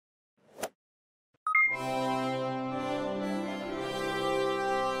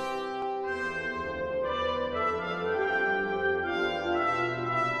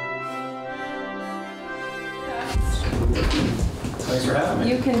Thanks for having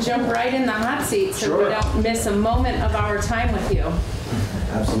me. You can jump right in the hot seat so Sure. we don't miss a moment of our time with you.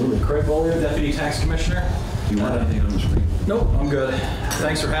 Absolutely. Craig Bollier, Deputy Tax Commissioner. Do you want anything on the screen? Nope, I'm good.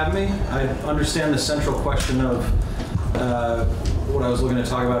 Thanks for having me. I understand the central question of what I was looking to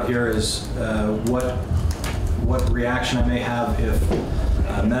talk about here is what reaction I may have if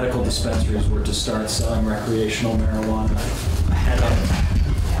medical dispensaries were to start selling recreational marijuana ahead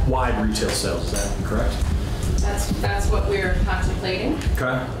of wide retail sales. Is that correct? That's what we're contemplating.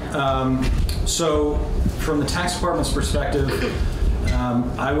 Okay. So from the tax department's perspective,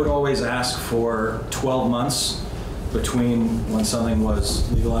 I would always ask for 12 months between when something was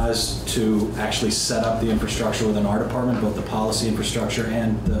legalized to actually set up the infrastructure within our department, both the policy infrastructure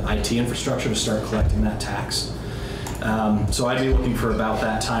and the IT infrastructure to start collecting that tax. So I'd be looking for about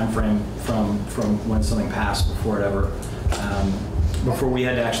that time frame from when something passed before it ever, before we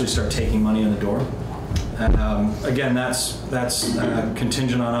had to actually start taking money in the door. Again, that's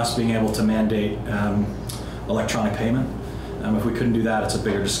contingent on us being able to mandate electronic payment. If we couldn't do that, it's a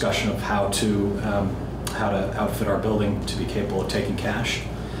bigger discussion of how to outfit our building to be capable of taking cash.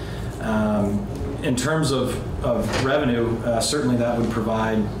 In terms of revenue, certainly that would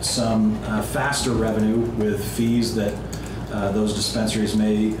provide some faster revenue with fees that those dispensaries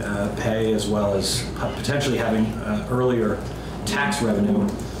may pay, as well as potentially having earlier tax revenue.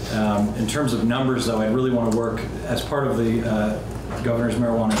 In terms of numbers, though, I really want to work as part of the Governor's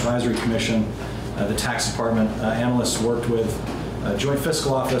Marijuana Advisory Commission. The tax department analysts worked with Joint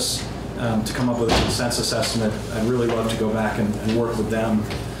Fiscal Office to come up with a consensus estimate. I'd really love to go back and work with them.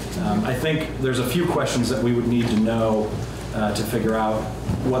 I think there's a few questions that we would need to know to figure out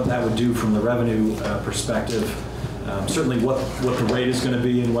what that would do from the revenue perspective. Certainly what the rate is going to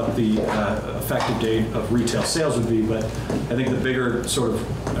be and what the effective date of retail sales would be, but I think the bigger sort of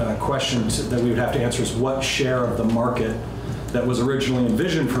question that we would have to answer is what share of the market that was originally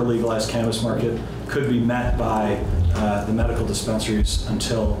envisioned for a legalized cannabis market could be met by the medical dispensaries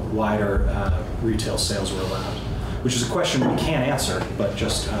until wider retail sales were allowed, which is a question we can't answer, but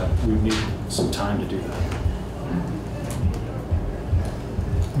just we need some time to do that.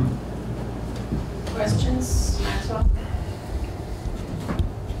 Questions, Maxwell?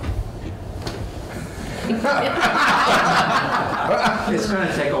 It's going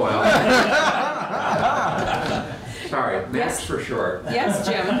to take a while. Sorry, Max for short. Yes,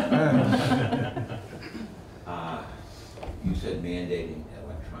 Jim. You said mandating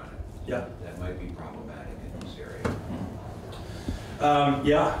electronic. Yeah. That might be problematic in this area.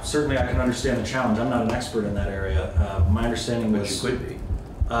 Yeah, certainly I can understand the challenge. I'm not an expert in that area. My understanding was... But you could be.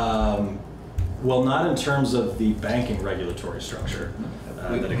 Well, not in terms of the banking regulatory structure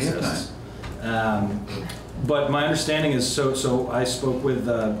that exists. But my understanding is, so I spoke with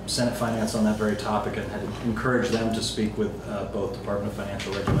Senate Finance on that very topic and had encouraged them to speak with both Department of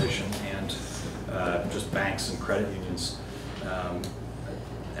Financial Regulation and just banks and credit unions.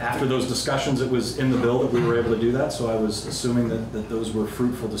 After those discussions, it was in the bill that we were able to do that, so I was assuming that those were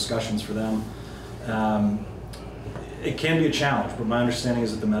fruitful discussions for them. It can be a challenge, but my understanding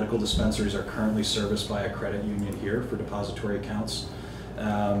is that the medical dispensaries are currently serviced by a credit union here for depository accounts.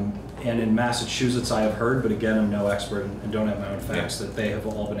 And in Massachusetts, I have heard, but again, I'm no expert and don't have my own facts, that they have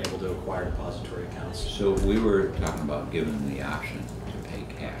all been able to acquire depository accounts. So we were talking about giving them the option to pay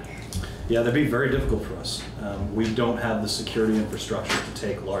cash. Yeah, that'd be very difficult for us. We don't have the security infrastructure to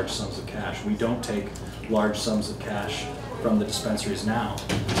take large sums of cash. We don't take large sums of cash from the dispensaries now.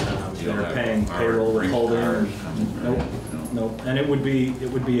 They're paying payroll withholding. Nope. And it would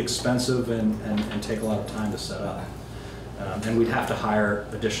be expensive and take a lot of time to set up. And we'd have to hire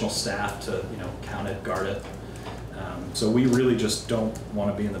additional staff to count it, guard it. So we really just don't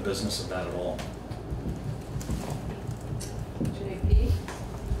want to be in the business of that at all. JP?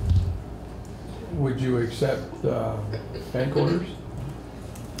 Would you accept bank orders?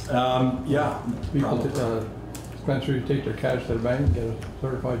 Yeah. People, dispensaries take their cash to the bank and get a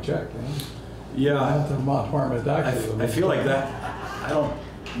certified check. Yeah. Not the Vermont Department of Taxes. I feel like that. I don't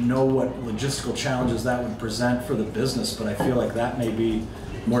know what logistical challenges that would present for the business, but I feel like that may be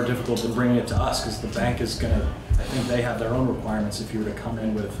more difficult than bringing it to us because the bank is going to, I think they have their own requirements if you were to come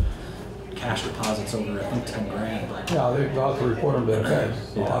in with cash deposits over, I think, 10 grand. But, yeah, they have to report them to the Fed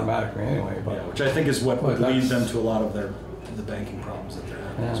automatically anyway. But, yeah, which I think is what would lead them to a lot of the banking problems that they're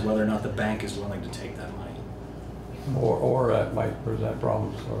having, is whether or not the bank is willing to take that money. Or that might present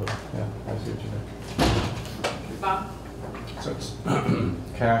problems. Or, yeah, I see what you mean. Bob? So it's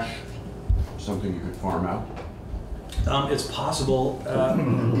cash, something you could farm out? It's possible.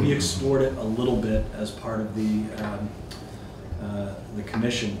 We explored it a little bit as part of the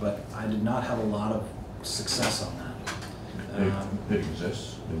commission, but I did not have a lot of success on that. It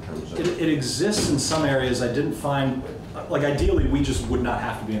exists in terms of. It exists in some areas. I didn't find, like ideally, we just would not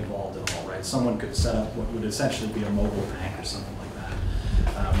have to be involved at all, right? Someone could set up what would essentially be a mobile bank or something like that,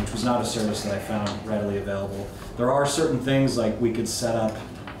 which was not a service that I found readily available. There are certain things like we could set up,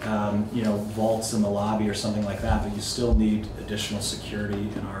 vaults in the lobby or something like that, but you still need additional security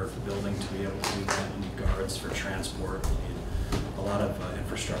in our building to be able to do that. You need guards for transport. You need a lot of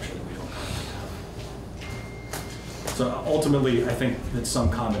infrastructure that we don't currently have. So ultimately, I think it's some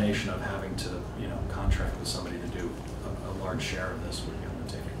combination of having to, contract with somebody to do a large share of this would be on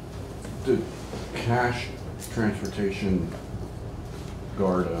the table. The cash transportation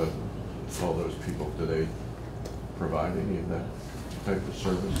guard, all those people, do they provide any of that type of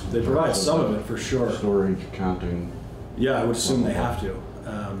service? They provide some of it for sure. Storage, accounting. Yeah, I would assume they have to.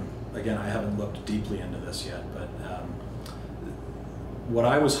 Again, I haven't looked deeply into this yet, but what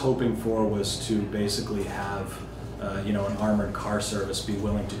I was hoping for was to basically have an armored car service be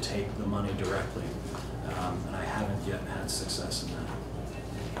willing to take the money directly, and I haven't yet had success in that.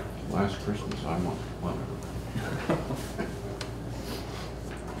 Last Christmas, I won one.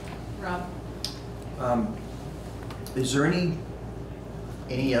 Rob? Is there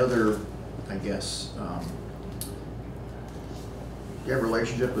any other, I guess, do you have a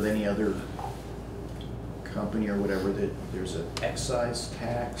relationship with any other company or whatever that there's an excise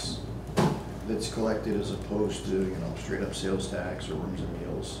tax that's collected as opposed to, straight up sales tax or rooms and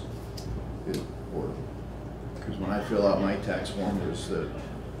meals? Or, because when I fill out my tax form, there's the,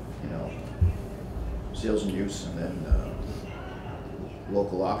 sales and use and then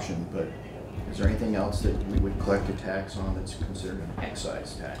local option, but is there anything else that we would collect a tax on that's considered an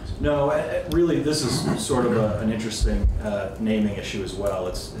excise tax? No, really, this is sort of an interesting naming issue as well.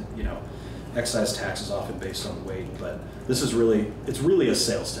 It's, excise tax is often based on weight, but this is it's really a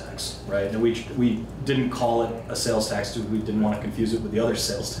sales tax, right? And we didn't call it a sales tax because we didn't want to confuse it with the other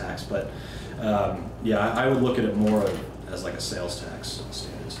sales tax, but I would look at it more as like a sales tax,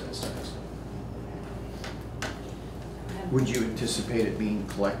 standard sales tax. Would you anticipate it being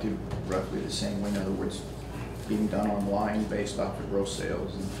collected roughly the same way? In other words, being done online based off of gross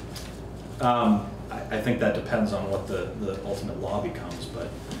sales? I think that depends on what the ultimate law becomes, but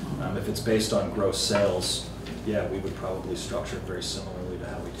if it's based on gross sales, yeah, we would probably structure it very similarly to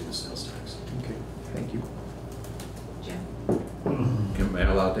how we do the sales tax. Okay, thank you. Jim? Am I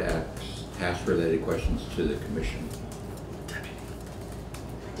allowed to ask related questions to the commission?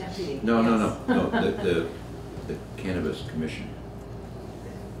 Deputy. No, yes. the Cannabis Commission.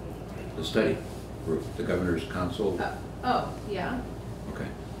 The study group, the Governor's Council. Oh, yeah. Okay.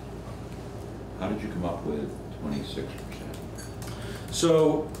 How did you come up with 26%?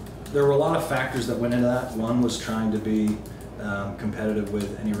 So there were a lot of factors that went into that. One was trying to be competitive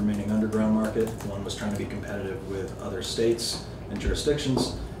with any remaining underground market. One was trying to be competitive with other states and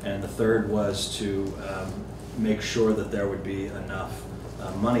jurisdictions. And the third was to make sure that there would be enough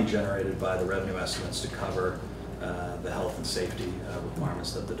money generated by the revenue estimates to cover the health and safety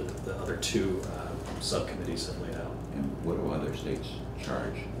requirements that the other two subcommittees have laid out. And what do other states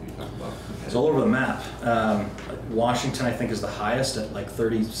charge? You talk about It's all over the map. Washington, I think, is the highest at like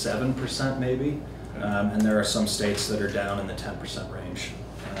 37% maybe, and there are some states that are down in the 10% range.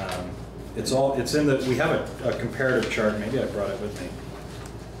 It's in the. We have a comparative chart. Maybe I brought it with me.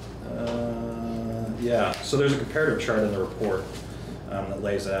 Yeah. So there's a comparative chart in the report that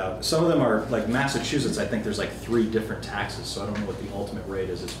lays it out. Some of them are like Massachusetts. I think there's like 3 different taxes, so I don't know what the ultimate rate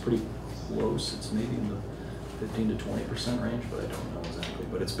is. It's pretty close. It's maybe in the 15 to 20% range, but I don't know exactly.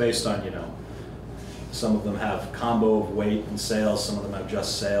 But it's based on, some of them have combo of weight and sales. Some of them have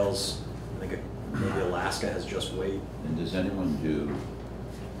just sales. I think maybe Alaska has just weight. And does anyone do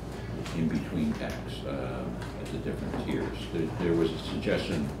in-between tax at the different tiers? There was a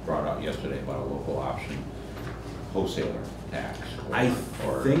suggestion brought out yesterday about a local option wholesaler tax. I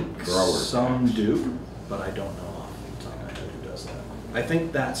think grower some tax. do, but I don't know off the top of my head who does that. I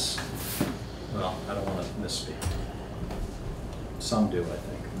think that's, well, I don't want to misspeak. Some do, I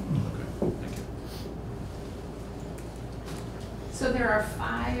think. Okay, thank you. So there are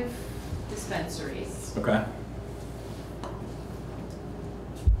 5 dispensaries. Okay.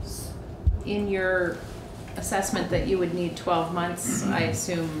 In your assessment that you would need 12 months, I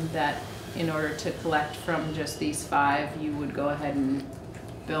assume that in order to collect from just these 5, you would go ahead and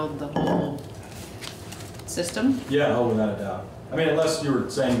build the whole system? Yeah, oh, without a doubt. I mean, unless you were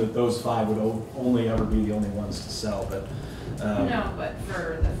saying that those 5 would only ever be the only ones to sell, but. No, but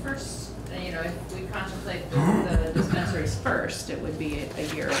for the first, if we contemplate the dispensaries first, it would be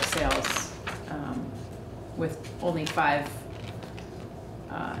a year of sales with only 5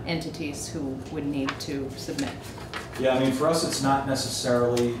 entities who would need to submit. Yeah, I mean, for us, it's not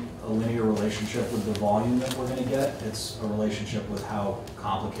necessarily a linear relationship with the volume that we're gonna get. It's a relationship with how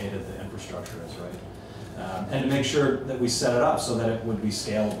complicated the infrastructure is, right? And to make sure that we set it up so that it would be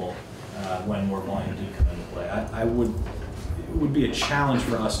scalable when more volume do come into play. It would be a challenge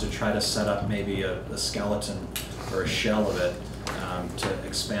for us to try to set up maybe a skeleton or a shell of it to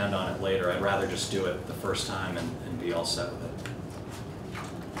expand on it later. I'd rather just do it the first time and be all set with it.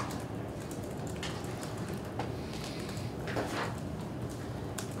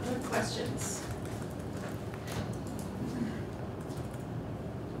 Other questions?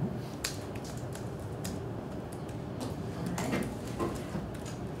 All right.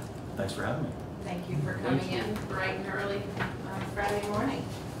 Thanks for having me. Thank you for coming in bright and early on Friday morning.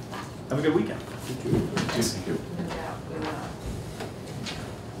 Have a good weekend. Thank you. No doubt we will.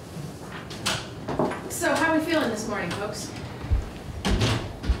 So how are we feeling this morning, folks?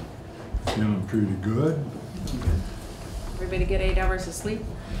 Feeling pretty good. Everybody get 8 hours of sleep?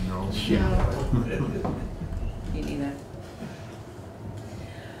 No. Me neither.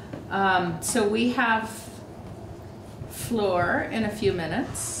 So we have floor in a few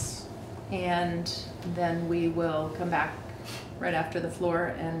minutes, and then we will come back right after the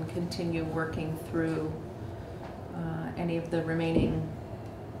floor and continue working through any of the remaining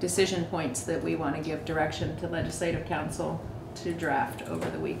decision points that we want to give direction to Legislative Council to draft over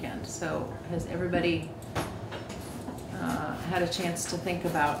the weekend. So has everybody had a chance to think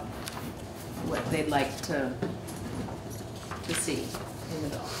about what they'd like to see in the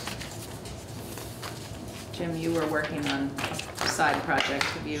bill? Jim, you were working on a side project.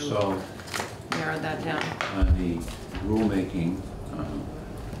 Have you So, narrowed that down? on the rulemaking,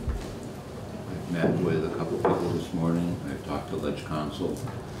 I've met with a couple of people this morning. I've talked to Ledge Council.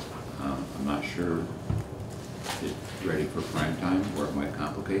 I'm not sure it's ready for prime time, or it might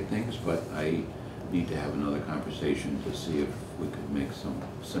complicate things, but I need to have another conversation to see if we could make some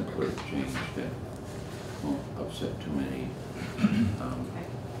simpler change that won't upset too many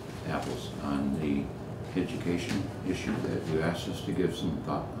apples. On the education issue that you asked us to give some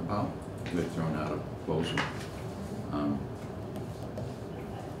thought about, we've thrown out a proposal.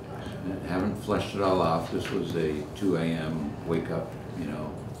 Haven't fleshed it all out. This was a 2 a.m. wake up,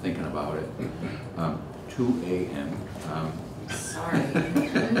 thinking about it. 2 a.m. Sorry.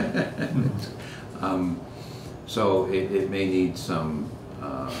 So it may need some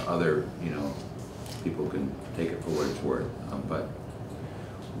other, people can take it for what it's worth.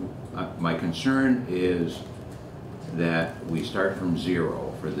 But my concern is that we start from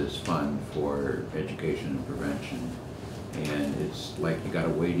zero for this fund for education and prevention. And it's like you gotta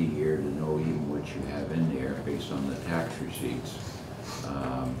wait a year to know even what you have in there based on the tax receipts,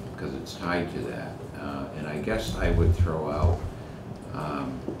 because it's tied to that. And I guess I would throw out, I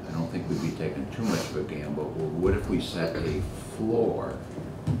don't think we'd be taking too much of a gamble, but what if we set a floor?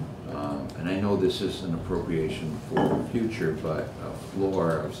 And I know this is an appropriation for the future, but a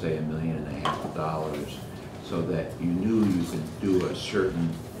floor of say $1.5 million, so that you knew you could do a certain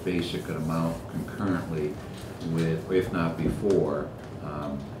basic amount concurrently with, if not before,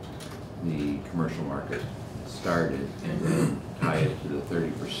 the commercial market started, and then tie it to the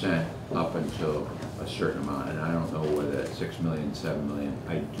 30% up until a certain amount. And I don't know whether that's 6 million, 7 million.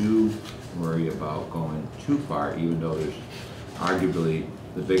 I do worry about going too far, even though there's arguably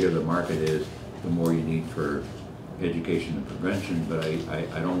the bigger the market is, the more you need for education and prevention. But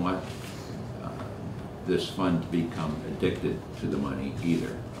I don't want this fund to become addicted to the money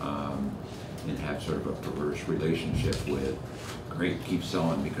either, and have sort of a perverse relationship with, great, keep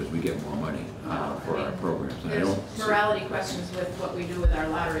selling because we get more money for our programs. And I There's don't morality questions with what we do with our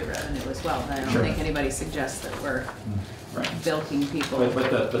lottery revenue as well. I don't Sure. think anybody suggests that we're Right. bilking people. But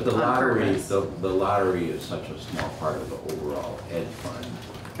the on lottery, purpose. the lottery is such a small part of the overall ed fund.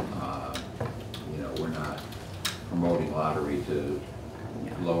 We're not promoting lottery to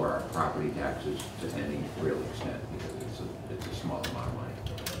lower our property taxes to any real extent, because it's a small amount of money.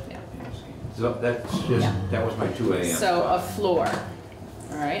 Yeah. So that's just, that was my 2 a.m. So a thought. floor,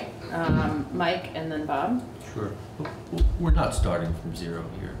 all right? Mike and then Bob? Sure. We're not starting from zero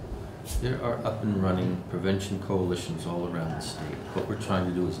here. There are up and running prevention coalitions all around the state. What we're trying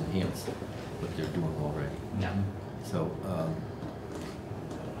to do is enhance what they're doing already. Yeah. So,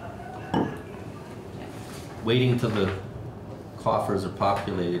 waiting till the coffers are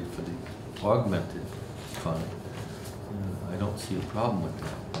populated for the augmented fund, I don't see a problem with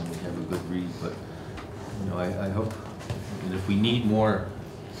that. And we have a good read, but, I hope, and if we need more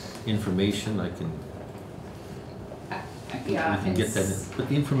information, I can, we can get that in. But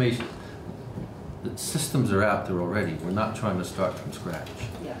the information, the systems are out there already. We're not trying to start from scratch.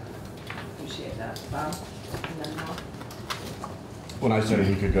 Yeah, appreciate that. Bob? and then I'll. When I said a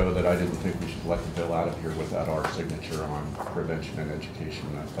week ago that I didn't think we should let the bill out of here without our signature on prevention and education,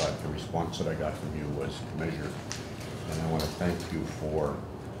 I thought the response that I got from you was measured. And I want to thank you for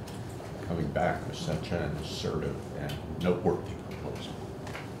coming back with such an assertive and noteworthy proposal.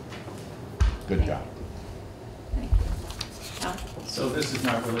 Good job. Thank you. Al? So this is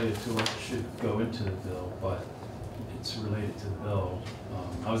not related to what should go into the bill, but it's related to the bill.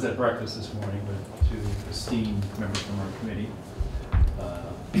 I was at breakfast this morning with two esteemed members from our committee,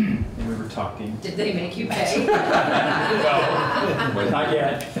 and we were talking. Did they make you pay? No, not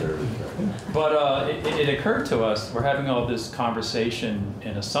yet. But it occurred to us, we're having all this conversation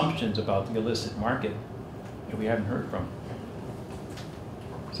and assumptions about the illicit market, and we haven't heard from them.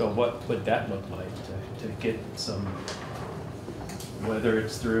 So what would that look like to get some, whether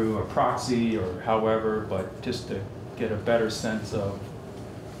it's through a proxy or however, but just to get a better sense of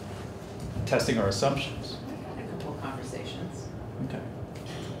testing our assumptions? I've had a couple of conversations. Okay.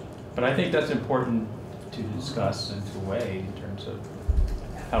 But I think that's important to discuss and to weigh in terms of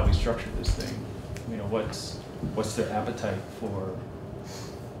how we structure this thing. You know, what's their appetite for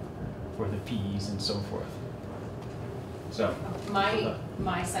the fees and so forth. So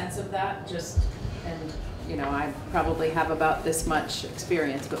My sense of that, just, and you know, I probably have about this much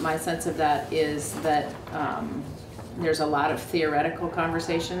experience, but my sense of that is that there's a lot of theoretical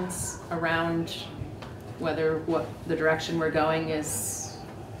conversations around whether what the direction we're going is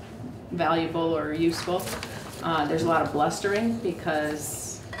valuable or useful. There's a lot of blustering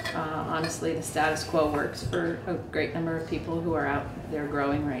because honestly the status quo works for a great number of people who are out there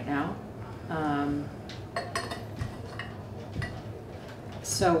growing right now.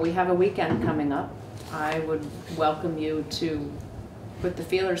 So we have a weekend coming up. I would welcome you to put the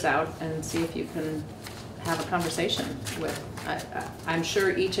feelers out and see if you can have a conversation with, I'm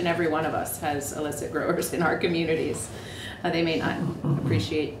sure each and every one of us has illicit growers in our communities. They may not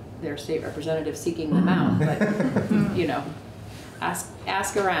appreciate their state representative seeking them out, but you know,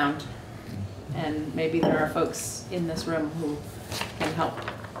 ask around, and maybe there are folks in this room who can help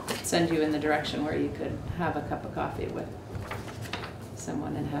send you in the direction where you could have a cup of coffee with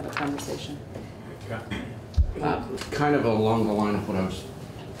someone and have a conversation. Kind of along the line of what I was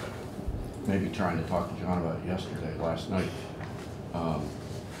maybe trying to talk to John about last night.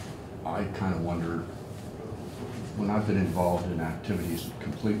 I kind of wonder, when I've been involved in activities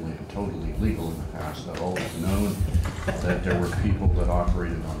completely and totally legal in the past, I've always known that there were people that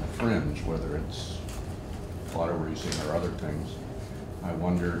operated on the fringe, whether it's auto racing or other things. I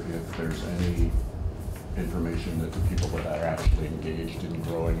wonder if there's any information that the people that are actually engaged in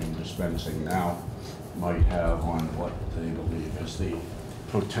growing and dispensing now might have on what they believe is the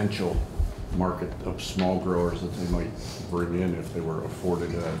potential market of small growers that they might bring in if they were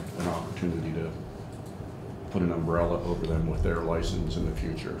afforded an opportunity to put an umbrella over them with their license in the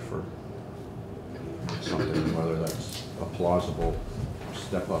future for something, whether that's a plausible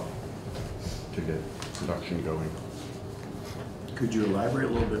step up to get production going. Could you elaborate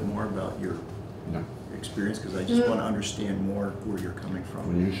a little bit more about your experience? Because I just want to understand more where you're coming from.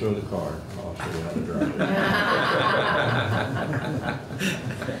 When you show the car, I'll show you how to drive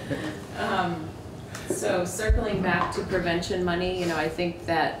it. So circling back to prevention money, you know, I think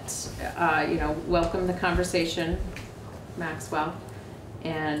that, you know, welcome the conversation, Maxwell,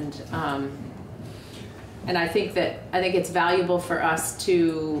 and I think it's valuable for us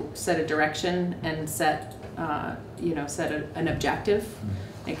to set a direction and set, you know, set an objective,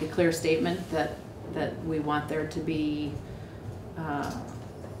 make a clear statement that we want there to be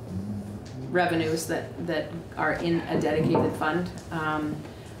revenues that are in a dedicated fund.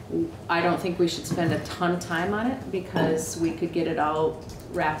 I don't think we should spend a ton of time on it because we could get it all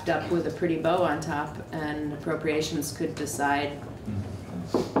wrapped up with a pretty bow on top, and appropriations could decide,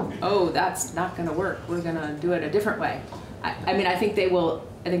 oh, that's not going to work. We're going to do it a different way. I mean, I think they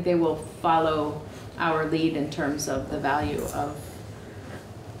will follow our lead in terms of the value of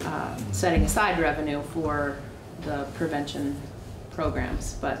setting aside revenue for the prevention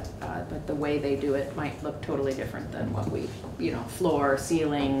programs, but the way they do it might look totally different than what we, you know, floor,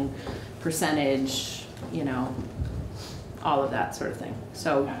 ceiling, percentage, you know, all of that sort of thing.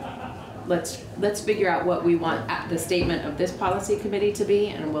 So let's figure out what we want the statement of this policy committee to be,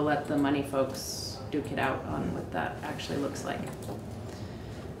 and we'll let the money folks duke it out on what that actually looks like.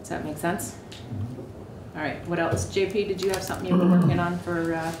 Does that make sense? All right, what else? JP, did you have something you were working on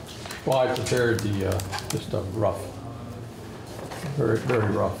for? Well, I prepared the, just a rough, very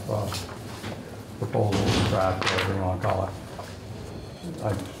rough proposal, draft, whatever you want to call it.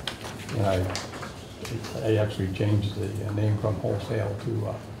 I actually changed the name from wholesale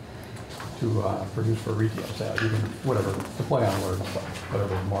to produce for retail sale, you can, whatever, to play on words, but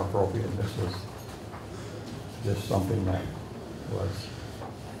whatever is more appropriate. This was just something that was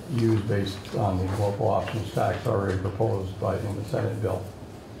used based on the local options tax already proposed in the Senate bill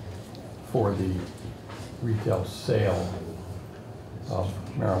for the retail sale of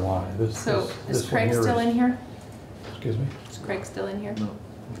marijuana. So is this one Craig here still in here? Excuse me? Is Craig still in here? No.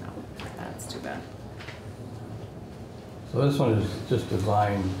 No, that's too bad. So this one is just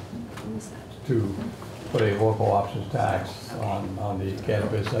designed to put a local options tax on the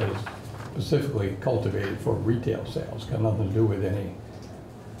cannabis that is specifically cultivated for retail sales. Got nothing to do with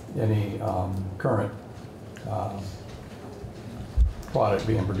any current product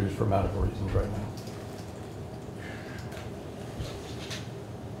being produced for medical reasons right now.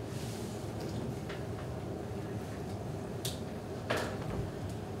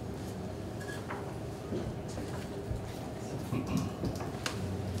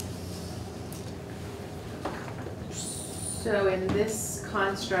 So in this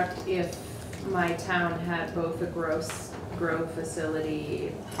construct, if my town had both a grow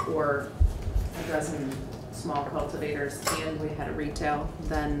facility or a dozen small cultivators and we had a retail,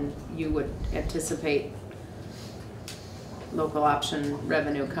 then you would anticipate local option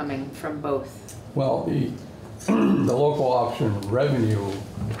revenue coming from both? Well, the local option revenue,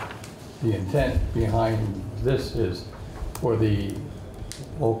 the intent behind this is for the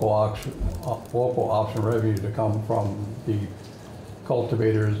local option revenue to come from the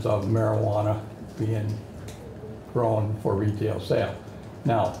cultivators of marijuana being grown for retail sale.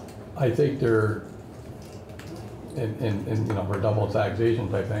 Now, I think they're in you know, for double taxation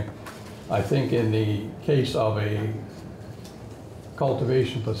type thing. I think in the case of a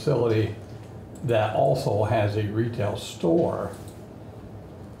cultivation facility that also has a retail store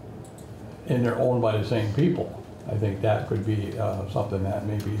and they're owned by the same people, I think that could be something that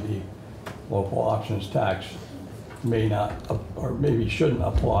maybe the local options tax may not, or maybe shouldn't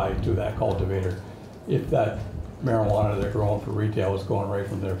apply to that cultivator if that marijuana they're growing for retail is going right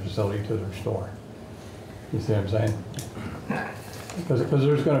from their facility to their store. You see what I'm saying? Because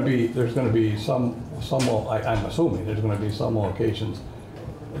there's going to be some I'm assuming there's going to be some locations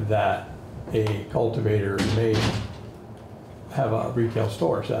that a cultivator may have a retail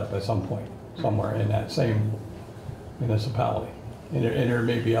store set up at some point somewhere in that same municipality, and there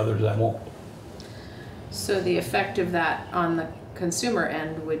may be others that won't. So the effect of that on the consumer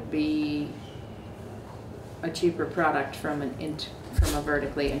end would be a cheaper product from a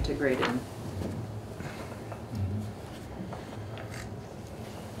vertically integrated.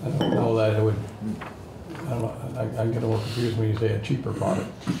 I don't know that it would. I don't know. I get a little confused when you say a cheaper product.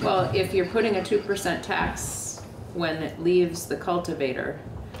 Well, if you're putting a 2% tax when it leaves the cultivator,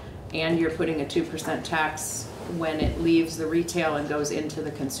 and you're putting a 2% tax when it leaves the retail and goes into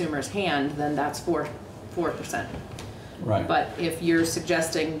the consumer's hand, then that's 4%. Right. But if you're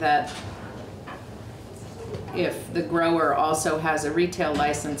suggesting that if the grower also has a retail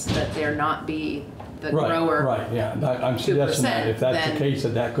license, that there not be the Right, grower. right, yeah. I'm suggesting that if that's the then case,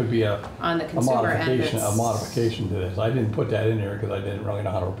 that could be on the consumer end, a modification to this. I didn't put that in there because I didn't really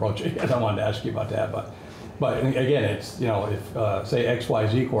know how to approach it. I wanted to ask you about that, but again, it's, you know, if say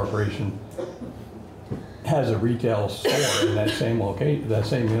XYZ Corporation has a retail store in that same location, that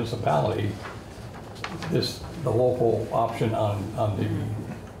same municipality, the local option on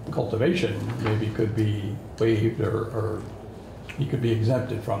the cultivation maybe could be waived or he could be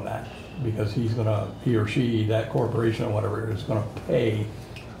exempted from that because he or she, that corporation or whatever, is gonna pay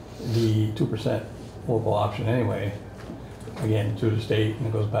the 2% local option anyway, again, to the state, and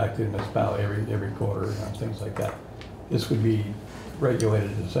it goes back to the municipality every quarter and things like that. This would be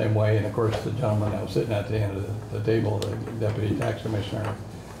regulated the same way, and of course, the gentleman that was sitting at the end of the table, the deputy tax commissioner,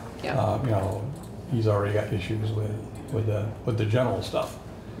 Yeah. you know, he's already got issues with the general stuff.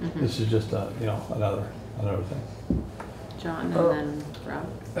 This is just another thing. John, and then Rob.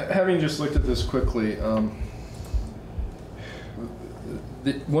 Having just looked at this quickly,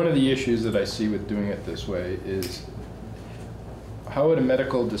 one of the issues that I see with doing it this way is how would a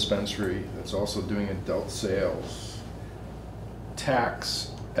medical dispensary that's also doing adult sales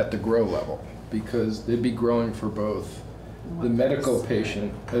tax at the grow level? Because they'd be growing for both the medical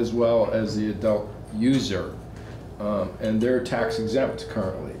patient as well as the adult user, and they're tax exempt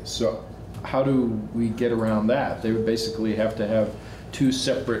currently. So how do we get around that? They would basically have to have two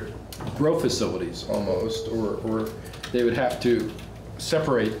separate grow facilities almost, or they would have to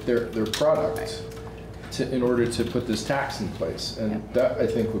separate their product in order to put this tax in place. And that, I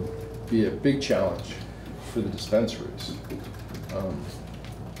think, would be a big challenge for the dispensaries.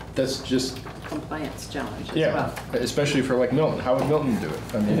 That's just compliance challenge as Yeah, well. especially for like Milton. How would Milton do it?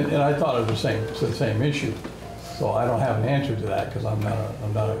 I mean, And I thought it was the same issue. So I don't have an answer to that because I'm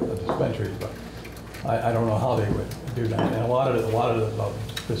not a dispensary, but I don't know how they would do that. And a lot of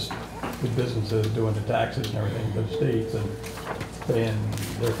the businesses doing the taxes and everything, the states and paying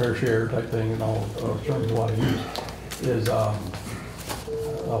their fair share type thing and all those terms you want to use is a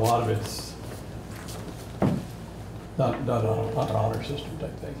lot of it's not an honor system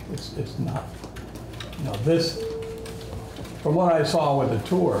type thing. It's not. You know, this, from what I saw with the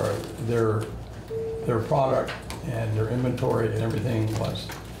tour, their product and their inventory and everything was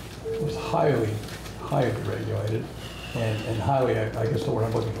highly regulated and highly, I guess the word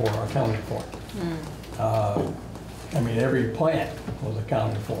I'm looking for, accounted for. I mean, every plant was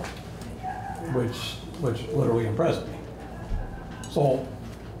accounted for, which literally impressed me. So,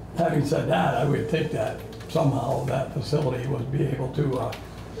 having said that, I would think that somehow that facility would be able to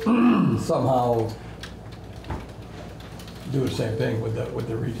somehow do the same thing with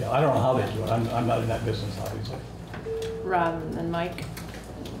the retail. I don't know how they do it. I'm not in that business, obviously. Rob and Mike?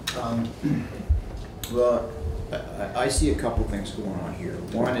 Well, I see a couple things going on here.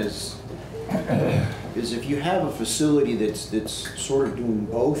 One is if you have a facility that's sort of doing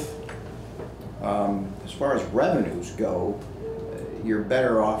both, as far as revenues go, you're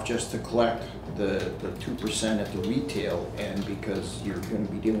better off just to collect the 2% at the retail end because you're going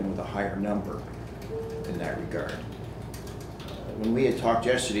to be dealing with a higher number in that regard. When we had talked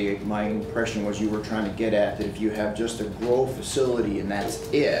yesterday, my impression was you were trying to get at that if you have just a grow facility and that's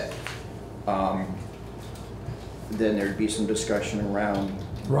it, then there'd be some discussion around.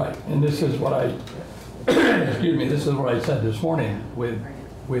 Right, and this is what I, excuse me, this is what I said this morning with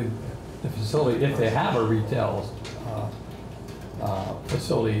the facility. If they have a retail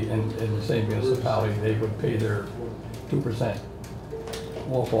facility in the same municipality, they would pay their 2%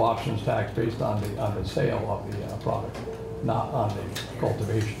 local options tax based on the sale of the product, not on the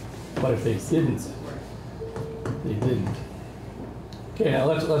cultivation. But if they didn't, Okay, now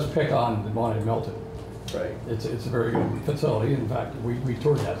let's pick on the one in Milton. Right. It's a very good facility. In fact, we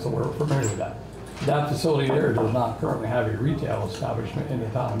toured that, so we're familiar with that. That facility there does not currently have a retail establishment in the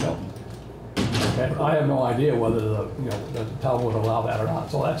town of Milton. Okay, I have no idea whether the town would allow that or not,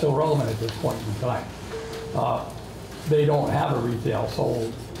 so that's irrelevant at this point in time. They don't have a retail,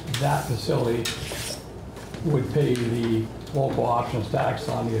 so that facility would pay the local options tax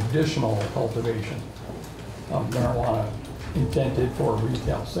on the additional cultivation of marijuana intended for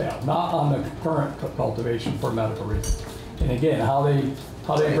retail sale, not on the current cultivation for medical reasons. And again, how they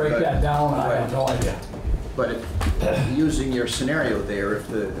break that down, I have no idea. But using your scenario there, if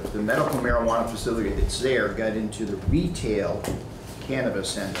the medical marijuana facility that's there got into the retail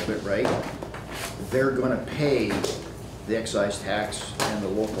cannabis end of it, right, they're going to pay the excise tax and the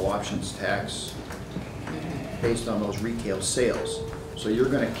local options tax based on those retail sales. So you're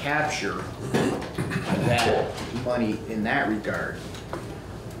going to capture that money in that regard.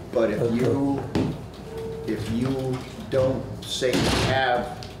 But if you don't say have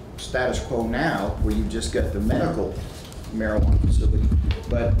status quo now, where you've just got the medical marijuana facility,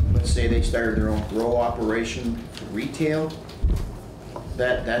 but let's say they started their own grow operation for retail,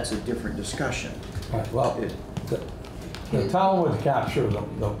 that's a different discussion. Right, well, the town would capture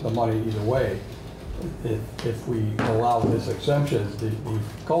the money either way. If we allow this exemption, the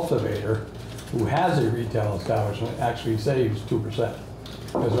cultivator who has a retail establishment actually saves 2%.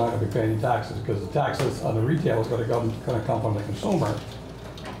 Because they're not going to be paying taxes, because the taxes on the retail is going to come from the consumer,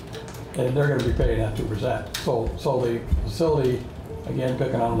 and they're going to be paying that 2%. So the facility, again,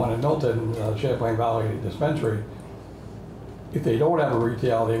 picking on one in Milton, Champlain Valley Dispensary, if they don't have a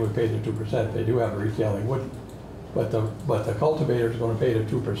retail, they would pay the 2%. If they do have a retail, they wouldn't. But the cultivator is going to pay the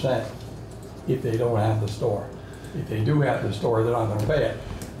 2% if they don't have the store. If they do have the store, they're not going to pay it.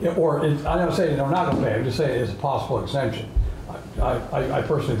 I'm not saying they're not going to pay it, I'm just saying it's a possible exemption. I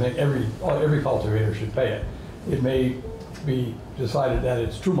personally think every cultivator should pay it. It may be decided that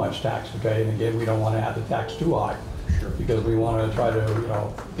it's too much tax to pay, and again, we don't want to have the tax too high. Sure. Because we want to try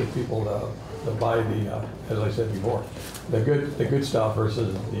to get people to buy the, as I said before, the good stuff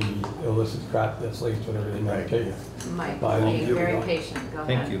versus the illicit crap that's laced with everything that I tell you. Mike, being very patient, go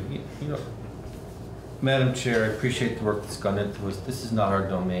ahead. Thank you. Madam Chair, I appreciate the work that's gone into this. This is not our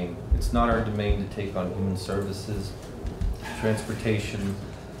domain. It's not our domain to take on human services, transportation,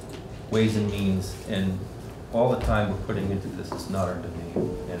 ways and means, and all the time we're putting into this is not our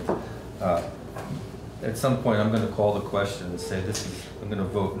domain. And at some point, I'm going to call the question and say I'm going to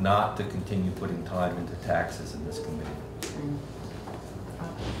vote not to continue putting time into taxes in this committee.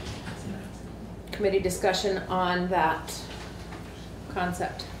 Committee discussion on that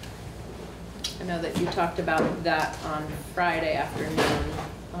concept. I know that you talked about that on Friday afternoon,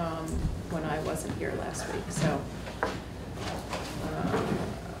 when I wasn't here last week, so.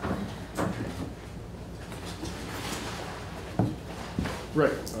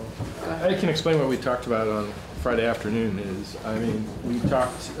 Right. Go ahead. I can explain what we talked about on Friday afternoon is, I mean, we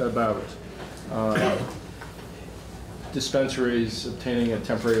talked about dispensaries obtaining a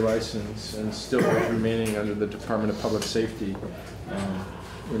temporary license and still remaining under the Department of Public Safety,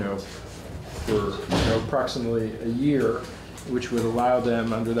 you know, for approximately a year, which would allow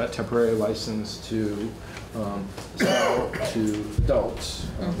them under that temporary license to sell to adults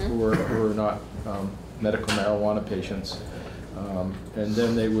who are not medical marijuana patients. And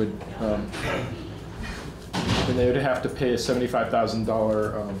then they would have to pay a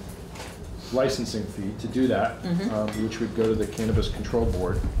 $75,000 licensing fee to do that, which would go to the Cannabis Control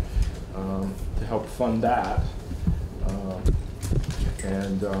Board to help fund that.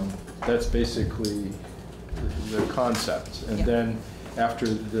 That's basically the concept. And then after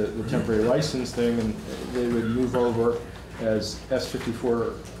the temporary license thing, and they would move over as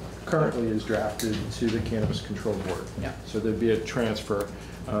S.54 currently is drafted to the Cannabis Control Board. Yeah. So there'd be a transfer.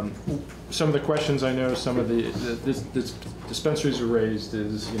 Some of the questions I know, some of the dispensaries are raised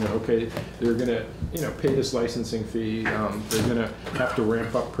is, okay, they're gonna, pay this licensing fee. They're gonna have to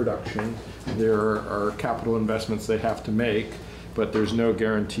ramp up production. There are capital investments they have to make, but there's no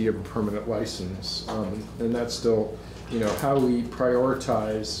guarantee of a permanent license. And that's still, how we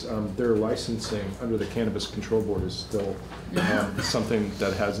prioritize their licensing under the Cannabis Control Board is still something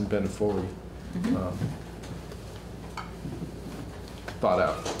that hasn't been fully thought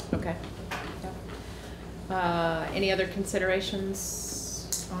out. Okay. Any other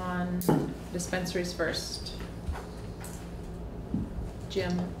considerations on dispensaries first?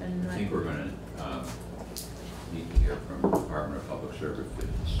 Jim and I think we're going to need to hear from the Department of Public Service if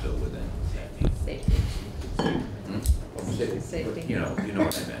it's still within that. safety. Safety. You know what I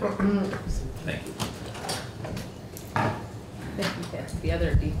meant. Thank you. The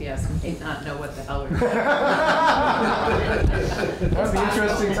other DPS may not know what the hell we're doing. That'd be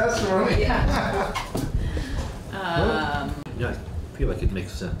interesting testimony. Yeah. Yeah, I feel like it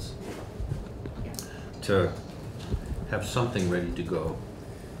makes sense to have something ready to go,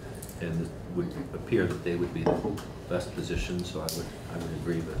 and it would appear that they would be the best positioned, so I would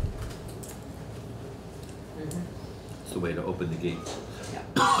agree that it's the way to open the gates.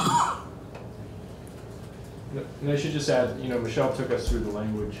 And I should just add, Michelle took us through the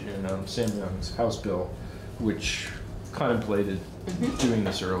language in Sam Young's House bill, which contemplated doing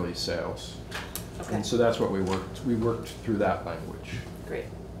this early sales. Okay. And so that's what we worked through that language. Great.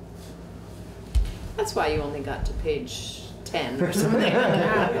 That's why you only got to page 10 or something.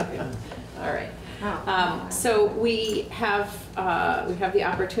 All right. So we have the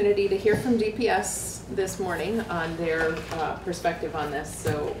opportunity to hear from DPS this morning on their perspective on this.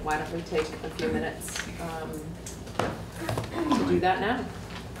 So why don't we take a few minutes to do that now?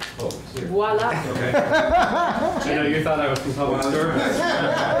 Oh, here. Voila. Okay. I know you thought I was from public service.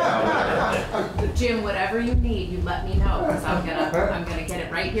 Jim, whatever you need, you let me know, because I'm gonna get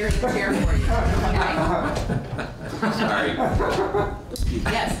it right here in the chair for you. Okay? Sorry.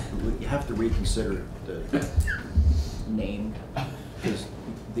 Yes. You have to reconsider the name, because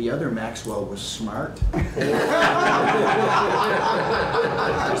the other Maxwell was smart.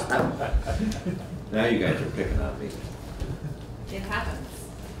 Now you guys are picking on me. It happens.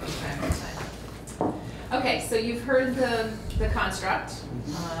 Okay, so you've heard the construct,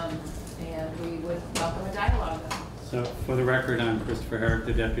 and we would welcome a dialogue. So for the record, I'm Christopher Herrick,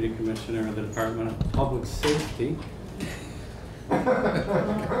 the Deputy Commissioner of the Department of Public Safety. I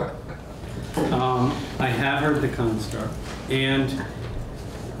have heard the construct, and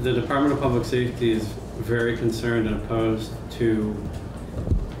the Department of Public Safety is very concerned and opposed to,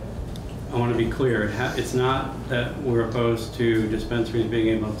 I want to be clear, it's not that we're opposed to dispensaries being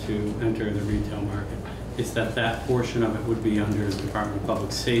able to enter the retail market. It's that portion of it would be under the Department of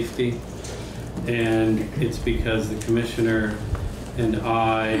Public Safety, and it's because the Commissioner and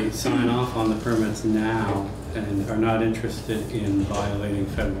I sign off on the permits now and are not interested in violating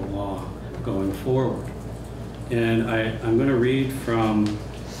federal law going forward. And I'm going to read from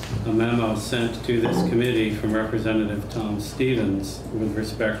a memo sent to this committee from Representative Tom Stevens with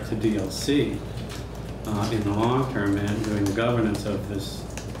respect to DLC in the long term and doing the governance of this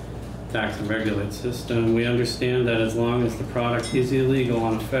tax and regulate system. We understand that as long as the product is illegal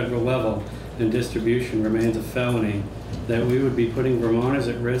on a federal level and distribution remains a felony, that we would be putting Vermonters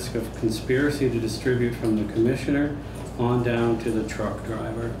at risk of conspiracy to distribute from the Commissioner on down to the truck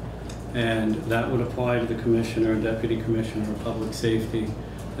driver. And that would apply to the Commissioner and Deputy Commissioner of Public Safety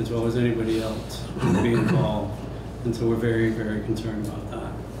as well as anybody else, would be involved. And so we're very, very concerned about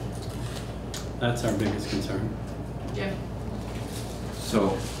that. That's our biggest concern. Jim?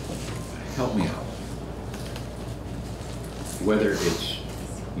 So, help me out. Whether it's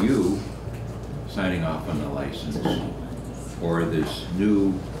you signing off on the license or this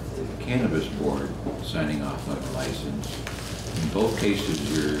new cannabis board signing off on a license, in both cases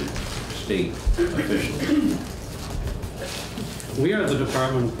you're state officials. We are the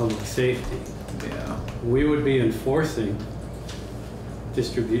Department of Public Safety. Yeah. We would be enforcing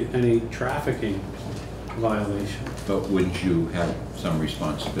any trafficking violation. But wouldn't you have some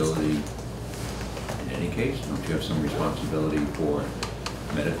responsibility in any case? Don't you have some responsibility for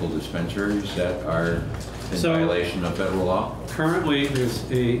medical dispensaries that are in violation of federal law? Currently,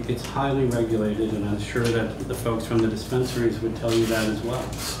 it's highly regulated, and I'm sure that the folks from the dispensaries would tell you that as well.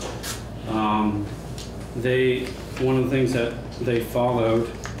 One of the things that they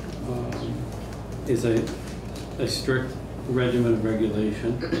followed is a strict regimen of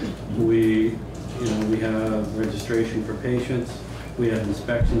regulation. We have registration for patients. We have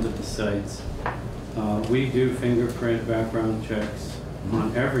inspections at the sites. We do fingerprint background checks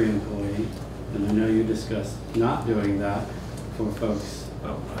on every employee, and I know you discussed not doing that for folks.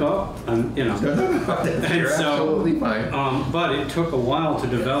 And You're absolutely fine. But it took a while to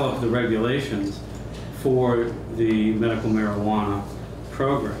develop the regulations for the medical marijuana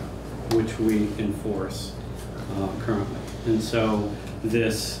program, which we enforce currently. And so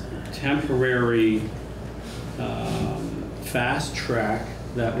this temporary fast track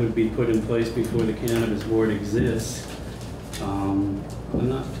that would be put in place before the Cannabis Board exists,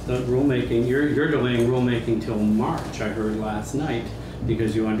 the rulemaking, you're delaying rulemaking till March, I heard last night,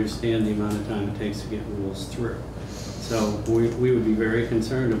 because you understand the amount of time it takes to get rules through. So we would be very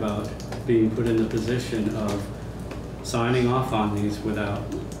concerned about being put in the position of signing off on these without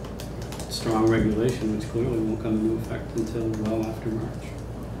strong regulation, which clearly won't come into effect until well after March.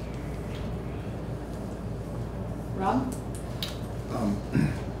 Rob?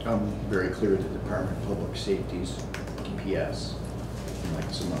 I'm very clear that the Department of Public Safety's DPS, like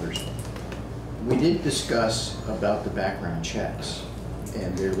some others. We did discuss about the background checks,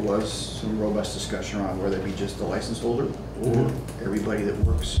 and there was some robust discussion around whether it be just the license holder or everybody that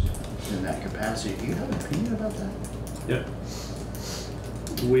works in that capacity. Do you have an opinion about that? Yep.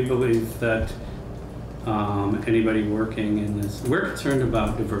 We believe that anybody working in this, we're concerned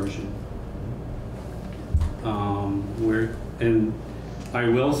about diversion. And I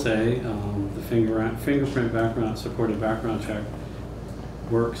will say the fingerprint background, supported background check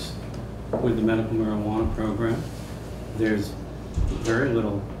works with the medical marijuana program. There's very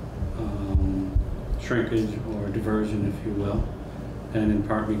little shrinkage or diversion, if you will, and in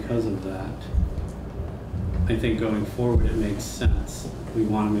part because of that. I think going forward it makes sense. We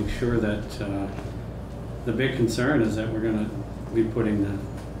want to make sure that the big concern is that we're going to be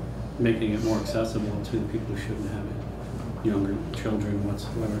making it more accessible to the people who shouldn't have it, younger children,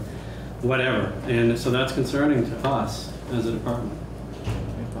 whatever. And so that's concerning to us as a department.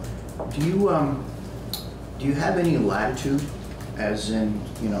 Do you have any latitude, as in,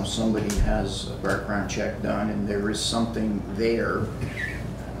 somebody has a background check done and there is something there,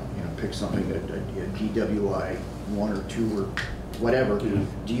 pick something, a DWI 1 or 2 or whatever,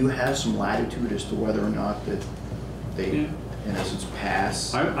 do you have some latitude as to whether or not that they, in essence,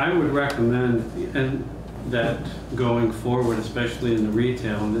 pass? I would recommend that going forward, especially in the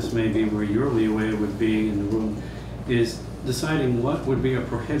retail, and this may be where your leeway would be in the room, is deciding what would be a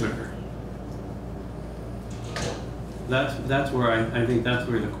prohibitor. That's where I think that's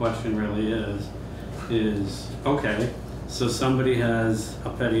where the question really is okay, so somebody has a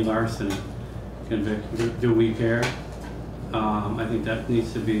petty larceny conviction, do we care? I think that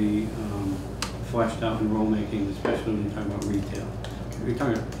needs to be fleshed out in rulemaking, especially when you talk about retail. You're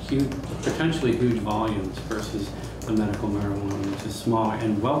talking about potentially huge volumes versus the medical marijuana, which is small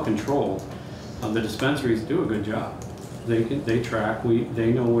and well controlled. The dispensaries do a good job. They track,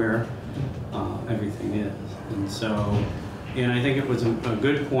 they know where everything is. And so, and I think it was a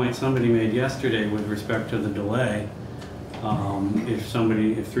good point somebody made yesterday with respect to the delay.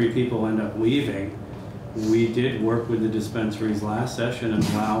 If 3 people end up leaving, we did work with the dispensaries last session and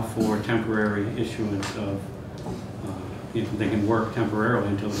allow for temporary issuance of, they can work temporarily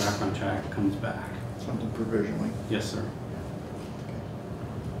until the background check comes back. Something provisionally? Yes, sir.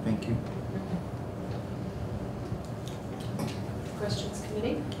 Thank you. Questions,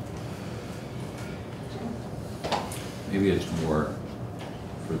 committee? Maybe it's more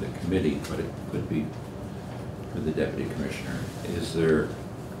for the committee, but it could be for the deputy commissioner. Is there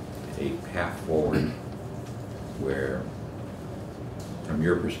a path forward where from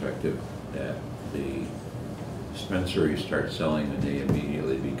your perspective, that the dispensary starts selling and they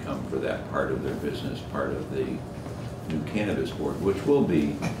immediately become, for that part of their business, part of the new cannabis board, which will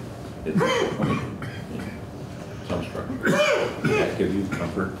be at some point in some structure. Does that give you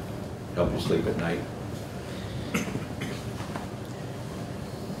comfort, help you sleep at night?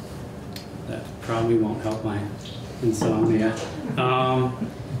 That probably won't help my insomnia.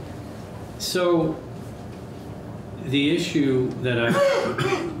 So the issue that I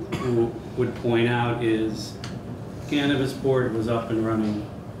would point out is Cannabis Board was up and running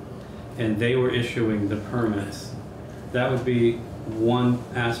and they were issuing the permits. That would be one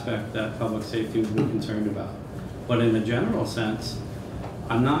aspect that public safety would be concerned about. But in a general sense,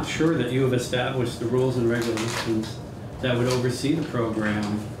 I'm not sure that you have established the rules and regulations that would oversee the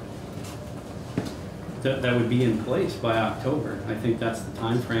program that would be in place by October. I think that's the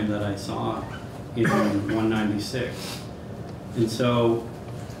time frame that I saw in 196. And so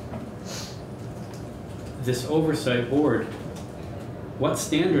this oversight board, what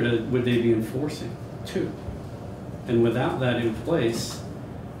standard would they be enforcing to? And without that in place,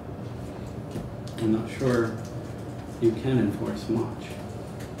 I'm not sure you can enforce much.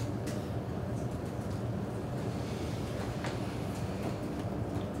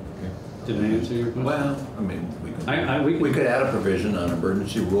 Did I answer your question? Well, I mean, we could add a provision, an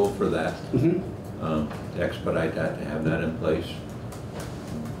emergency rule for that, to expedite that, to have that in place.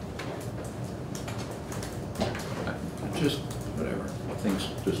 Just whatever, things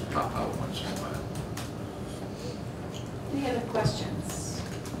just pop out once in a while. Any other questions?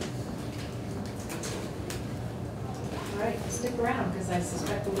 All right, stick around because I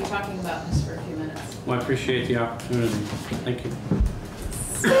suspect we'll be talking about this for a few minutes. Well, I appreciate the opportunity. Thank you.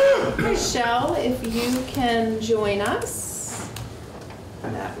 So, Michelle, if you can join us,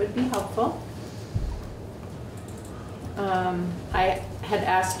 that would be helpful. I had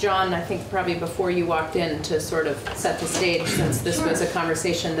asked John, I think probably before you walked in, to sort of set the stage since this was a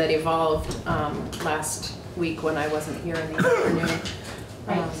conversation that evolved last week when I wasn't here in the afternoon.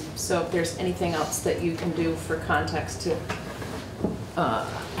 So if there's anything else that you can do for context to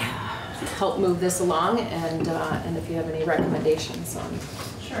help move this along, and if you have any recommendations on.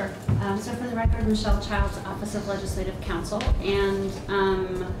 Sure. So for the record, Michelle Childs, Office of Legislative Counsel, and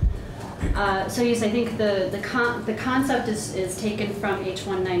so yes, I think the concept is taken from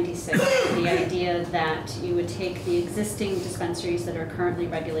H196, the idea that you would take the existing dispensaries that are currently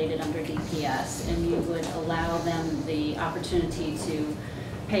regulated under DPS and you would allow them the opportunity to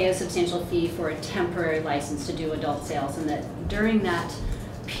pay a substantial fee for a temporary license to do adult sales, and that during that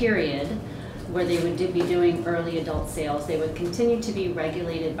period where they would be doing early adult sales, they would continue to be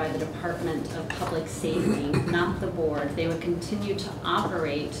regulated by the Department of Public Safety, not the board. They would continue to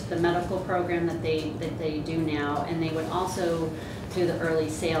operate the medical program that they do now, and they would also do the early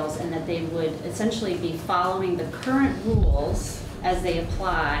sales, and that they would essentially be following the current rules as they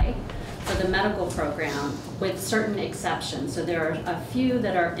apply for the medical program with certain exceptions. So there are a few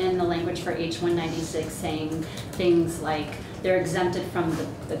that are in the language for H196 saying things like they're exempted from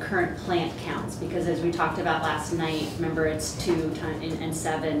the current plant counts, because as we talked about last night, remember it's 2 and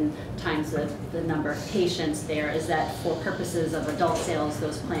 7 times the number of patients there, is that for purposes of adult sales,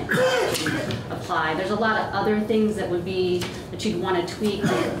 those plant counts apply. There's a lot of other things that you'd want to tweak.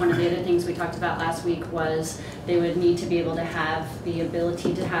 One of the other things we talked about last week was they would need to be able to have the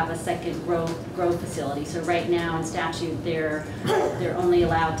ability to have a second grow facility. So right now in statute, they're only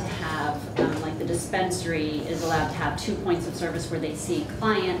allowed to have, like the dispensary is allowed to have 2 points of service where they see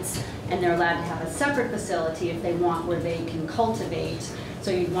clients, and they're allowed to have a separate facility if they want where they can cultivate.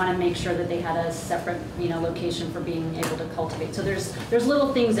 So you'd want to make sure that they had a separate, location for being able to cultivate. So there's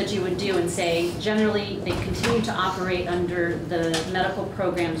little things that you would do and say, generally they continue to operate under the medical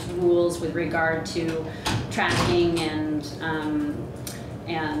program's rules with regard to tracking and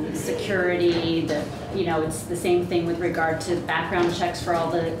security. That it's the same thing with regard to background checks for all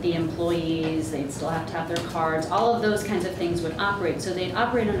the employees. They'd still have to have their cards. All of those kinds of things would operate. So they'd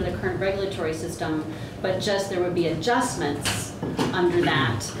operate under the current regulatory system, but just there would be adjustments under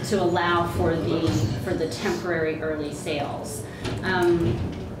that to allow for the temporary early sales.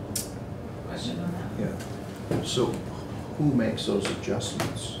 Question on that? Yeah. So who makes those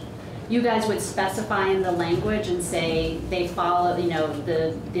adjustments? You guys would specify in the language and say they follow,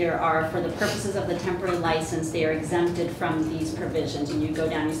 there are, for the purposes of the temporary license, they are exempted from these provisions. And you go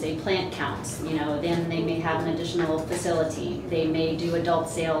down and say plant counts, then they may have an additional facility. They may do adult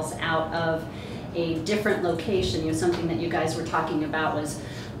sales out of a different location. Something that you guys were talking about was,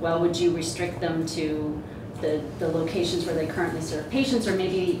 well, would you restrict them to the locations where they currently serve patients, or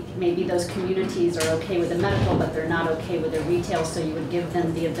maybe those communities are okay with the medical, but they're not okay with the retail, so you would give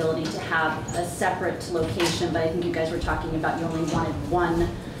them the ability to have a separate location. But I think you guys were talking about you only wanted one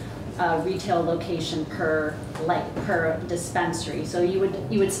retail location per dispensary. So you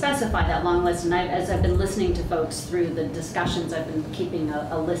would specify that long list, and as I've been listening to folks through the discussions, I've been keeping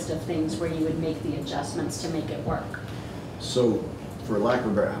a list of things where you would make the adjustments to make it work. So, for lack of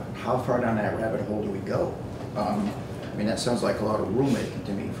a better, how far down that rabbit hole do we go? I mean, that sounds like a lot of rulemaking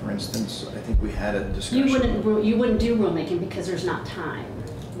to me. For instance, I think we had a discussion. You wouldn't do rulemaking because there's not time.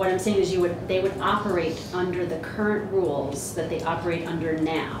 What I'm saying is they would operate under the current rules that they operate under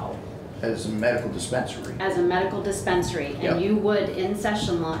now. As a medical dispensary. As a medical dispensary, and Yep. you would, in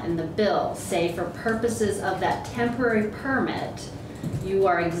session law, in the bill, say for purposes of that temporary permit, you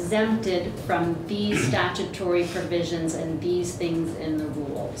are exempted from these statutory provisions and these things in the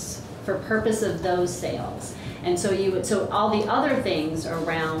rules for purpose of those sales. And so so all the other things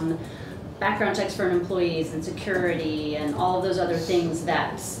around background checks for employees and security and all of those other things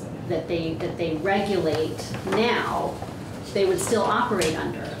that they regulate now, they would still operate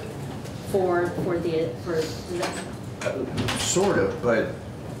under for Sort of, but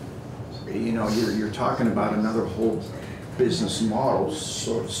you know, you're talking about another whole business model,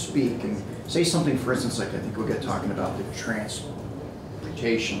 so to speak, and say something, for instance, like I think we'll get talking about the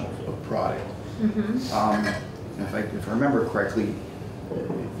transportation of product. If I remember correctly,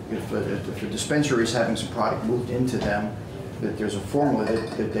 if a dispensary is having some product moved into them, that there's a formula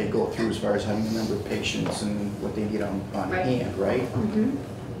that they go through as far as having the number of patients and what they need on hand, right?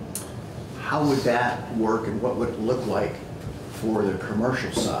 How would that work, and what would it look like for the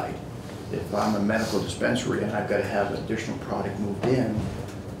commercial side? If I'm a medical dispensary and I've got to have additional product moved in,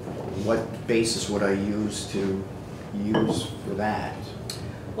 what basis would I use for that?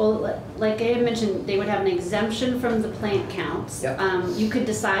 Well, like I had mentioned, they would have an exemption from the plant counts. Yep. You could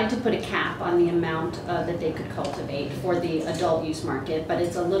decide to put a cap on the amount that they could cultivate for the adult use market, but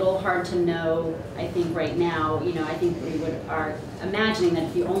it's a little hard to know, I think, right now. You know, I think we are imagining that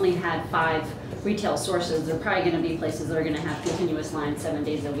if you only had 5 retail sources, there are probably going to be places that are going to have continuous lines 7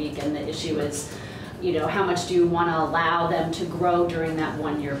 days a week, and the issue is, you know, how much do you want to allow them to grow during that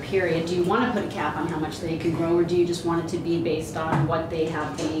 1-year period? Do you want to put a cap on how much they can grow, or do you just want it to be based on what they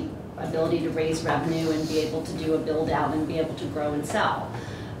have the ability to raise revenue and be able to do a build out and be able to grow and sell?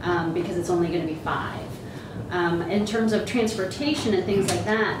 Because it's only going to be 5. In terms of transportation and things like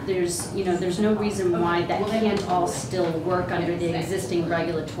that, there's no reason why that can't all still work under the existing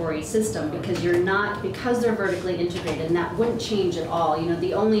regulatory system, because they're vertically integrated, and that wouldn't change at all.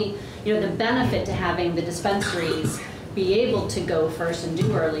 The benefit to having the dispensaries be able to go first and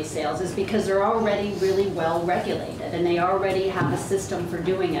do early sales is because they're already really well regulated, and they already have a system for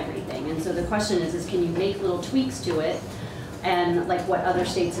doing everything. And so the question is can you make little tweaks to it, and like what other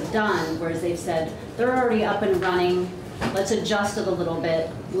states have done, whereas they've said they're already up and running, let's adjust it a little bit,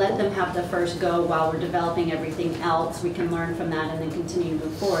 let them have the first go while we're developing everything else, we can learn from that and then continue to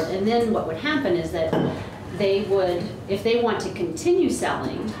move forward. And then what would happen is that they would, if they want to continue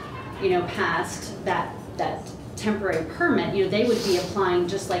selling, past that temporary permit, they would be applying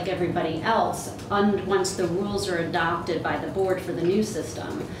just like everybody else once the rules are adopted by the board for the new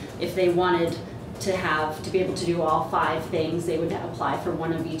system. If they wanted to be able to do all 5 things, they would apply for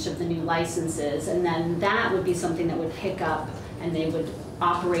one of each of the new licenses, and then that would be something that would pick up and they would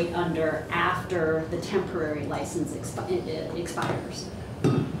operate under after the temporary license expires.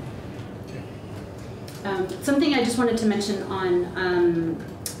 Something I just wanted to mention on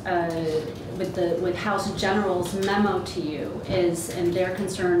with House General's memo to you is, and their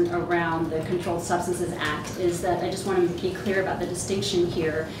concern around the Controlled Substances Act, is that I just want to be clear about the distinction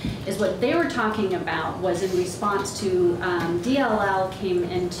here, is what they were talking about was in response to DLL came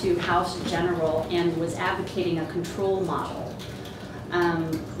into House General and was advocating a control model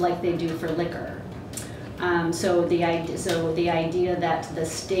like they do for liquor. So the idea that the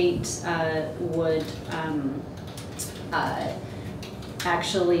state would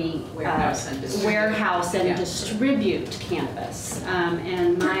actually warehouse and distribute cannabis.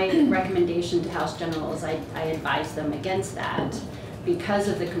 And my recommendation to House General is I advise them against that because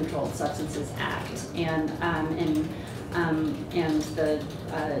of the Controlled Substances Act, and the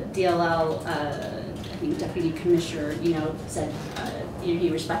DLL, I think Deputy Commissioner, said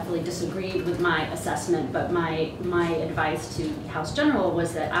he respectfully disagreed with my assessment, but my advice to House General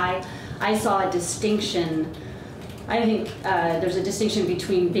was that I saw a distinction. I think there's a distinction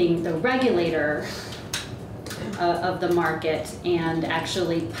between being the regulator of the market and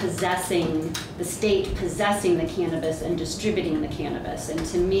actually possessing, the state possessing the cannabis and distributing the cannabis. And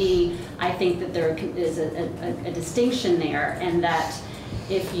to me, I think that there is a distinction there, and that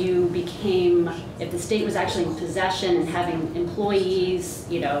if you became, if the state was actually in possession and having employees,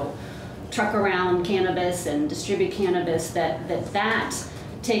 you know, truck around cannabis and distribute cannabis, that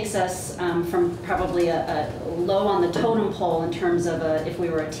takes us from probably a low on the totem pole in terms of if we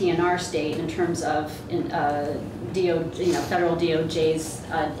were a TNR state, in terms of federal DOJ's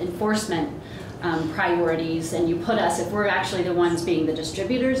enforcement priorities, and you put us, if we're actually the ones being the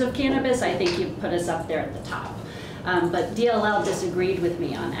distributors of cannabis, I think you put us up there at the top. But DLL disagreed with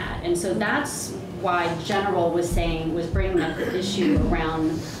me on that, and so that's why General was bringing up the issue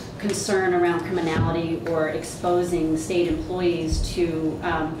around concern around criminality or exposing state employees to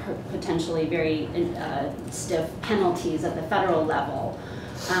potentially very stiff penalties at the federal level.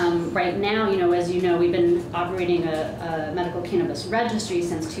 Right now, as you know, we've been operating a medical cannabis registry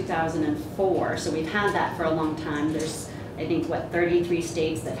since 2004, so we've had that for a long time. There's, I think, 33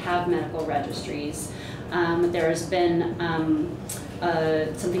 states that have medical registries. There has been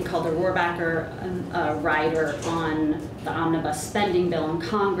something called the Rohrabacher rider on the omnibus spending bill in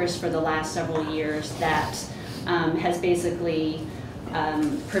Congress for the last several years that has basically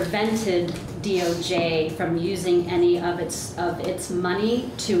prevented DOJ from using any of its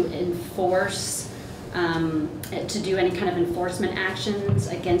money to enforce, to do any kind of enforcement actions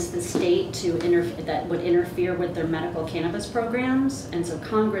against the state that would interfere with their medical cannabis programs. And so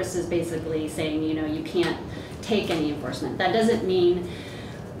Congress is basically saying, you can't take any enforcement. That doesn't mean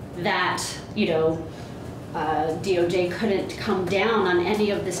that, DOJ couldn't come down on any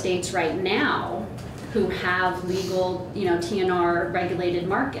of the states right now who have legal, TNR regulated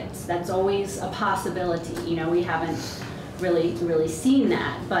markets. That's always a possibility. We haven't really seen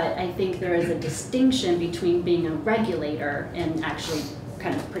that, but I think there is a distinction between being a regulator and actually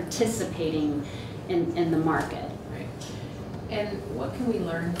kind of participating in the market. Right. And what can we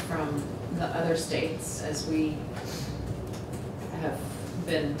learn from the other states as we have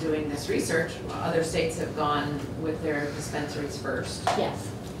been doing this research? Other states have gone with their dispensaries first. Yes.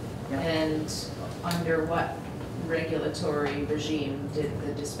 And under what regulatory regime did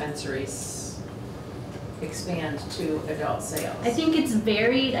the dispensaries expand to adult sales? I think it's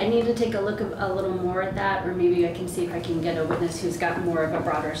varied. I need to take a look a little more at that, or maybe I can see if I can get a witness who's got more of a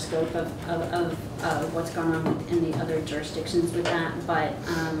broader scope of what's going on in the other jurisdictions with that.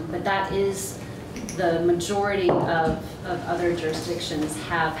 But that is the majority of other jurisdictions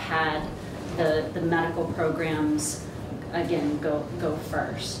have had the medical programs again go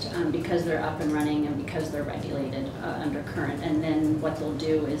first because they're up and running and because they're regulated under current, and then what they'll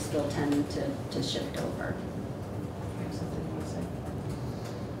do is they'll tend to shift over.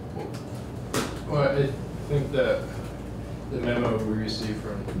 Well, I think that the memo we received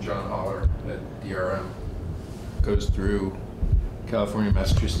from John Holler at DRM goes through California,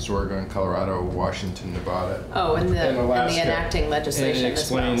 Massachusetts, Oregon, Colorado, Washington, Nevada. Oh, and the enacting legislation and it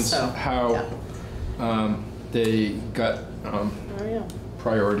explains as well. So, how they got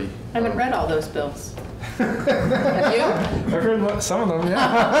priority. I haven't read all those bills. Have you? I've read some of them,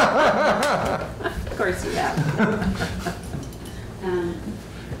 yeah. Of course you have.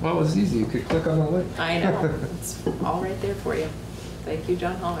 Well, it was easy. You could click on the link. I know. It's all right there for you. Thank you,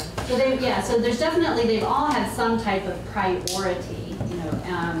 John Holler. So so there's definitely, they've all had some type of priority.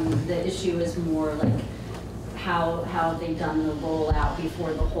 The issue is more like how they've done the rollout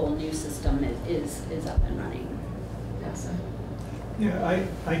before the whole new system is up and running. Yeah,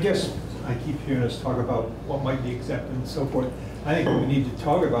 I guess I keep hearing us talk about what might be accepted and so forth. I think what we need to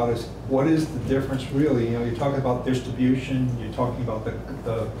talk about is what is the difference really? You're talking about distribution, you're talking about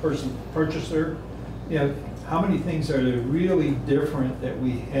the purchaser. How many things are there really different that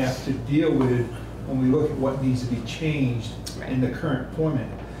we have to deal with when we look at what needs to be changed in the current format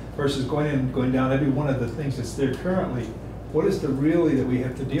versus going down every one of the things that's there currently? What is the really that we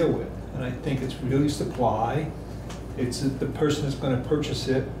have to deal with? And I think it's really supply. It's the person that's going to purchase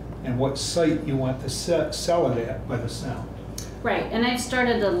it and what site you want to sell it at by the sound. Right, and I've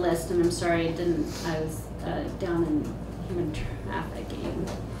started a list, and I'm sorry I was down in human trafficking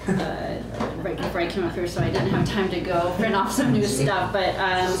right before I came up here, so I didn't have time to go print off some new stuff, but...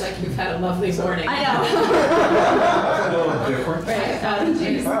 Sounds like you've had a lovely morning. I know. That's a little different. Right,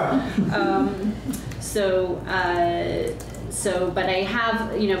 but I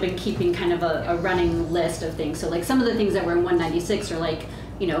have, been keeping kind of a running list of things. So like some of the things that were in 196 are like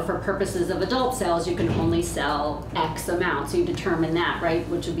you know, for purposes of adult sales, you can only sell X amount. So you determine that, right,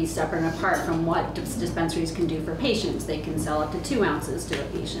 which would be separate and apart from what dispensaries can do for patients. They can sell up to 2 ounces to a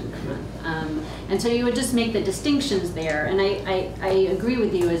patient per month. And so you would just make the distinctions there. And I agree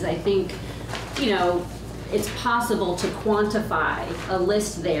with you, as I think, you know, it's possible to quantify a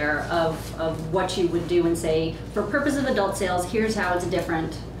list there of what you would do and say, for purpose of adult sales, here's how it's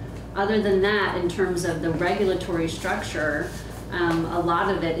different. Other than that, in terms of the regulatory structure, a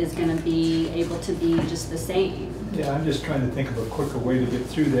lot of it is going to be able to be just the same. Yeah, I'm just trying to think of a quicker way to get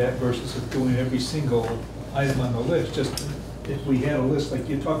through that versus doing every single item on the list. Just if we had a list like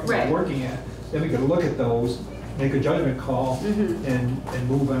you're talking about working at, then we could look at those, make a judgment call, and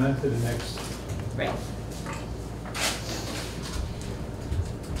move on to the next. Right.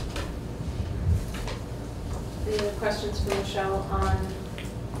 Any other questions for Michelle on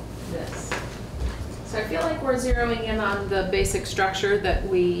this? So I feel like we're zeroing in on the basic structure that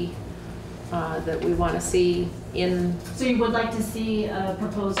we want to see in. So you would like to see a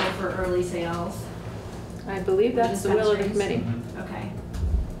proposal for early sales? I believe that's the will of the committee. Okay.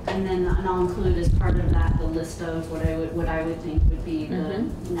 And then I'll include as part of that the list of what I would think would be the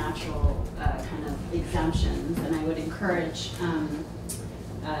natural kind of exemptions, and I would encourage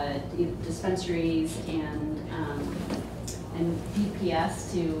dispensaries and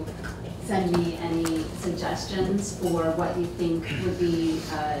DPS to send me any suggestions for what you think would be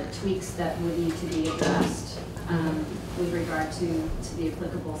tweaks that would need to be addressed with regard to the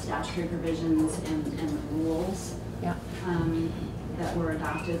applicable statutory provisions and rules that were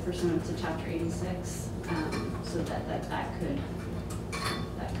adopted pursuant to Chapter 86, so that could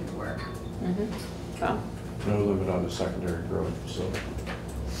work. Well, No limit on the secondary growing facility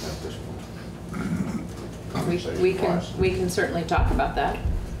at this point. we can certainly talk about that.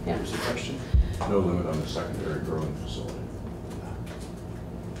 Yeah. Here's the question. No limit on the secondary growing facility.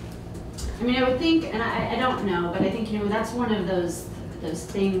 I mean, I would think, and I don't know, but I think, you know, that's one of those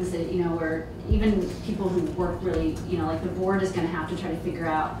things that, you know, where even people who work really, you know, like the board is going to have to try to figure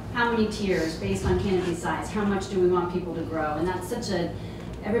out how many tiers based on canopy size, how much do we want people to grow, and that's such a,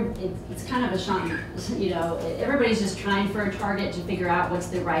 it's kind of a shocking, you know, everybody's just trying for a target to figure out what's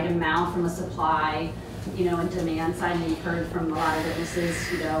the right amount from a supply, you know, and demand side. And you've heard from a lot of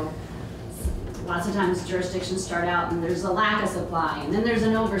witnesses, you know, lots of times jurisdictions start out and there's a lack of supply and then there's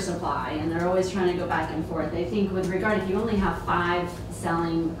an oversupply and they're always trying to go back and forth. I think with regard, if you only have 5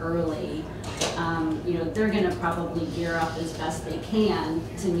 selling early, you know, they're going to probably gear up as best they can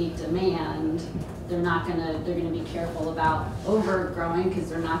to meet demand. They're going to be careful about overgrowing because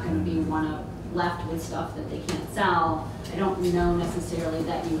they're not going to be left with stuff that they can't sell. I don't know necessarily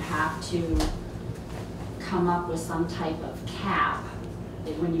that you have to come up with some type of cap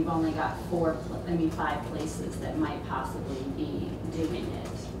when you've only got 5 places that might possibly be doing it.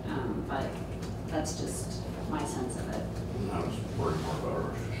 But that's just my sense of it. I was worried more about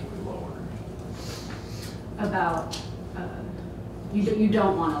artificially lower. About you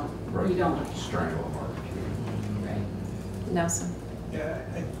don't want to. Right. You don't want to strangle a market. Right. Nelson. Yeah,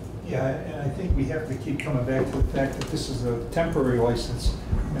 and I think we have to keep coming back to the fact that this is a temporary license,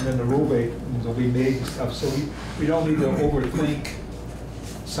 and then the rulemakings will be made and stuff. So we don't need to overthink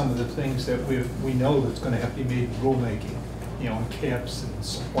some of the things that we know that's going to have to be made in rulemaking, you know, caps and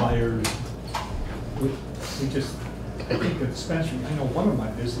suppliers. We just, I think the dispensary, I know one of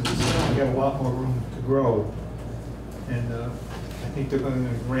my businesses, we got a lot more room to grow, and I think they're going to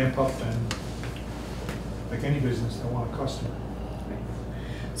ramp up, and like any business, they want a customer.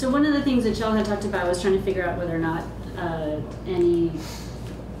 So one of the things that Jill had talked about was trying to figure out whether or not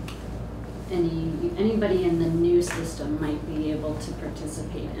anybody in the new system might be able to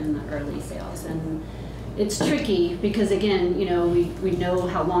participate in the early sales. And it's tricky because, again, you know, we know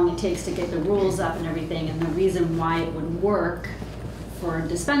how long it takes to get the rules up and everything, and the reason why it would work for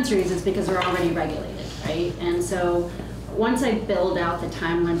dispensaries is because they're already regulated, right? And so once I build out the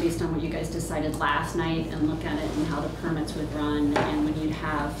timeline based on what you guys decided last night and look at it and how the permits would run, and when you'd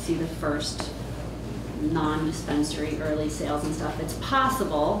see the first non-dispensary early sales and stuff, it's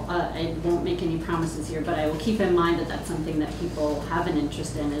possible. I won't make any promises here, but I will keep in mind that that's something that people have an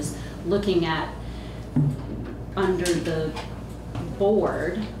interest in, is looking at under the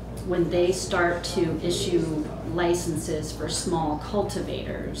board when they start to issue licenses for small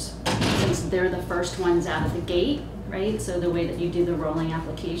cultivators, since they're the first ones out of the gate, right? So the way that you do the rolling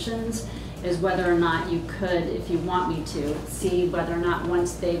applications is whether or not you could, if you want me to, see whether or not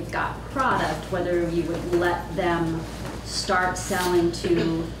once they've got product, whether you would let them start selling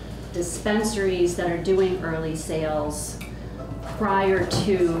to dispensaries that are doing early sales prior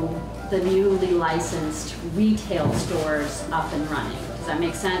to the newly licensed retail stores up and running. Does that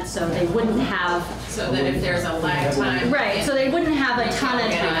make sense? So they wouldn't have, So that if there's a lag time. right, so they wouldn't have a ton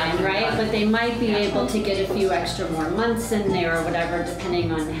of time, right? But they might be able to get a few extra more months in there or whatever,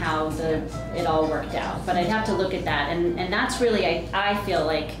 depending on how it all worked out. But I'd have to look at that, and that's really, I feel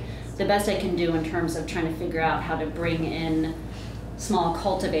like, the best I can do in terms of trying to figure out how to bring in small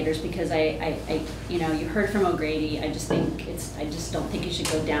cultivators, because I you know, you heard from O'Grady. I just don't think you should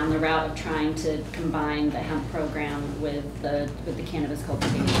go down the route of trying to combine the hemp program with the cannabis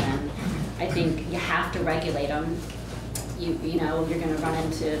cultivation. I think you have to regulate them. You know, you're going to run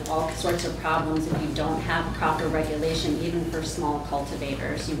into all sorts of problems if you don't have proper regulation, even for small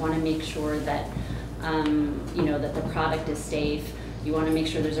cultivators. You want to make sure that you know, that the product is safe. You want to make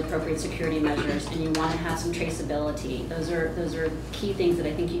sure there's appropriate security measures, and you want to have some traceability. Those are key things that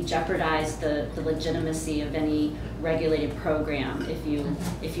I think you jeopardize the legitimacy of any regulated program if you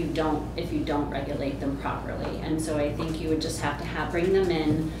don't regulate them properly. And so I think you would just have to bring them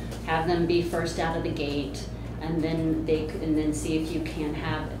in, have them be first out of the gate, and then see if you can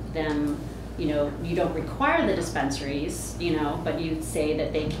have them. You know, you don't require the dispensaries, you know, but you say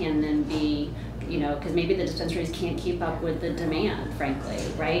that they can then be, you know, because maybe the dispensaries can't keep up with the demand, frankly,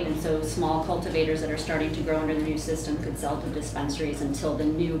 right? And so small cultivators that are starting to grow under the new system could sell to dispensaries until the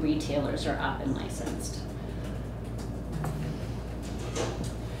new retailers are up and licensed.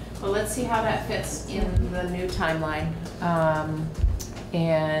 Well, let's see how that fits in the new timeline.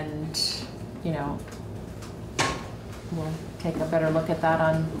 And, you know, we'll take a better look at that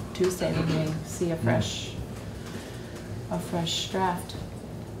on Tuesday when we see a fresh draft.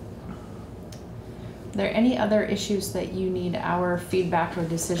 Are there any other issues that you need our feedback or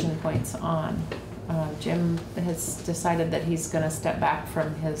decision points on? Jim has decided that he's going to step back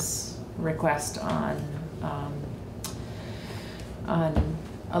from his request on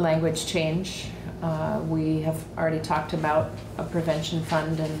a language change. We have already talked about a prevention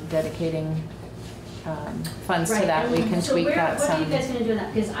fund and dedicating funds to that. We can tweak that some. What are you guys going to do in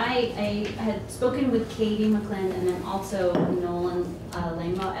that? Because I had spoken with Katie McLean, and then also Nolan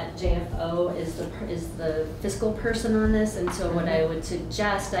Langmo at JFO is the fiscal person on this. And so what I would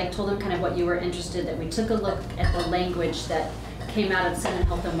suggest, I told him kind of what you were interested, that we took a look at the language that came out of Senate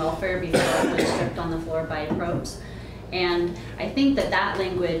Health and Welfare before it was stripped on the floor by probes. And I think that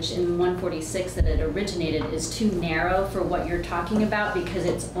language in 146 that it originated is too narrow for what you're talking about, because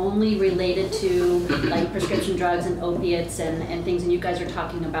it's only related to like prescription drugs and opiates and things, and you guys are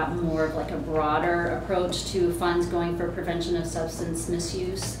talking about more of like a broader approach to funds going for prevention of substance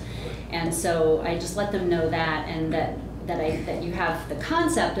misuse. And so I just let them know that, and that you have the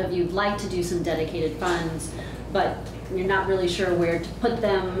concept of you'd like to do some dedicated funds, but you're not really sure where to put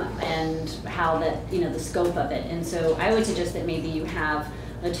them and how that, you know, the scope of it. And so I would suggest that maybe you have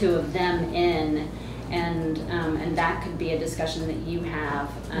the two of them in, and that could be a discussion that you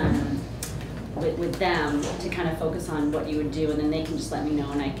have with them to kind of focus on what you would do, and then they can just let me know,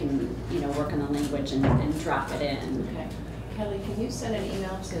 and I can, you know, work on the language and drop it in. Okay. Kelly, can you send an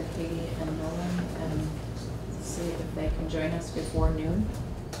email to Katie and Nolan and see if they can join us before noon?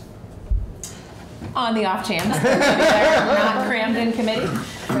 On the off chance they're not crammed in committee.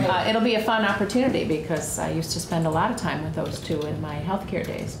 Right. It'll be a fun opportunity because I used to spend a lot of time with those two in my healthcare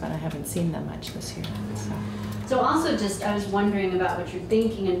days, but I haven't seen them much this year. So also just, I was wondering about what you're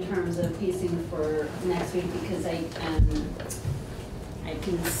thinking in terms of pacing for next week, because I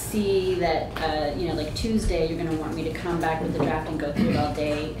can see that, you know, like Tuesday, you're gonna want me to come back with the draft and go through it all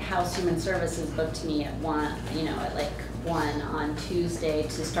day. House Human Services booked me at 1, you know, at like 1 on Tuesday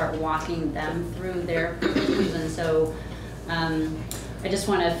to start walking them through their provisions. And so I just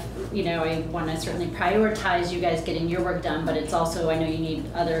want to, you know, I want to certainly prioritize you guys getting your work done, but it's also, I know you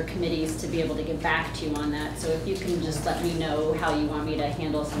need other committees to be able to get back to you on that. So if you can just let me know how you want me to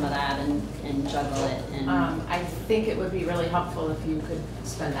handle some of that and juggle it. And I think it would be really helpful if you could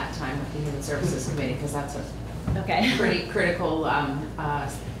spend that time with the Human Services Committee, because that's a pretty critical,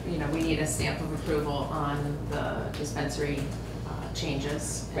 you know, we need a stamp of approval on the dispensary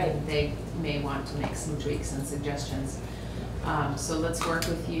changes. Right. And they may want to make some tweaks and suggestions. So let's work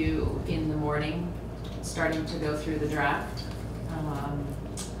with you in the morning, starting to go through the draft.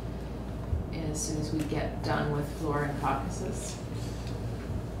 As soon as we get done with floor and caucuses.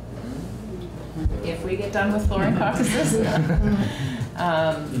 If we get done with floor and caucuses. Tobacco's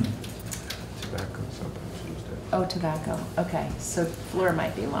up on Tuesday. Oh, tobacco. Okay, so floor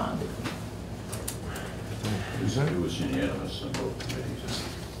might be long. Is that? It was unanimous on both committees.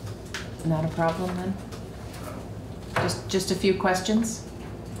 Not a problem then? Just a few questions?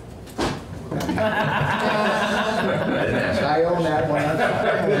 I own that one.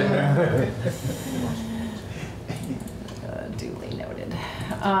 Duly noted.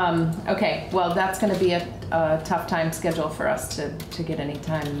 Okay, well, that's gonna be a tough time schedule for us to get any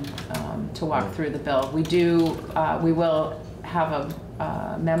time to walk through the bill. We will have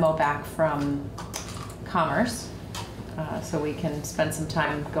a memo back from Commerce, so we can spend some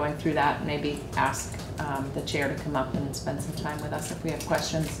time going through that, and maybe ask the chair to come up and spend some time with us if we have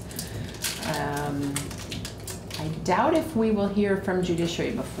questions. I doubt if we will hear from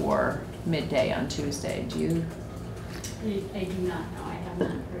judiciary before midday on Tuesday. Do you? I do not know, I have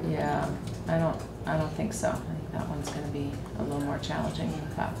not heard. Yeah, I don't think so. I think that one's gonna be a little more challenging,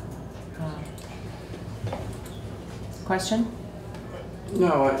 but, question?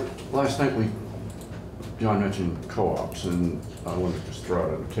 No, last night John mentioned co-ops, and I wanted to just throw out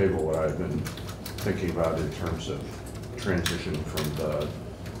on the table what I've been thinking about in terms of transition from the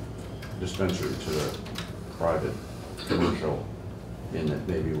dispensary to the private commercial, in that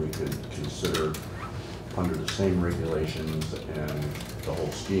maybe we could consider, under the same regulations and the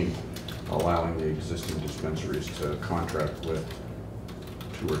whole scheme, allowing the existing dispensaries to contract with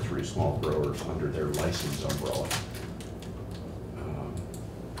 2 or 3 small growers under their license umbrella,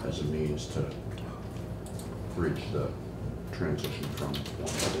 as a means to bridge the transition from one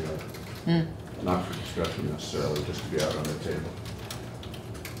to the other. Not for discussion necessarily, just to be out on the table.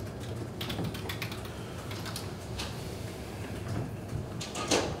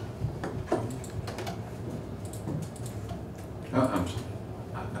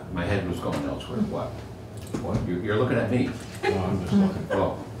 My head was going elsewhere. What? What? You're looking at me. No, I'm just looking.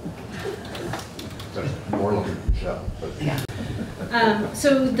 Oh. More looking at Michelle. But. Yeah.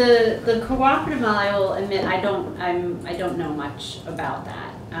 So the cooperative model, I will admit, I don't know much about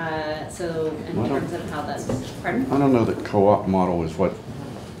that. So in terms of how that's, pardon? I don't know that co-op model is what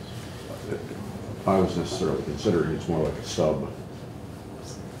I was necessarily considering. It's more like a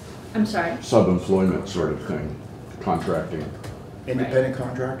I'm sorry? sub-employment sort of thing, contracting. Independent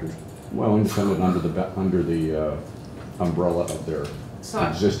contractors? Well, independent under the umbrella of their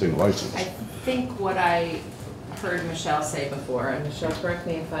existing license. I think what I heard Michelle say before, and Michelle, correct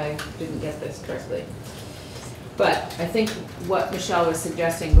me if I didn't get this correctly, but I think what Michelle was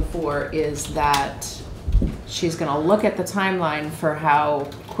suggesting before is that she's gonna look at the timeline for how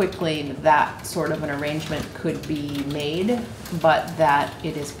quickly that sort of an arrangement could be made, but that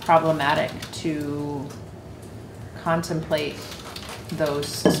it is problematic to contemplate those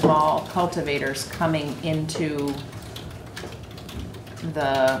small cultivators coming into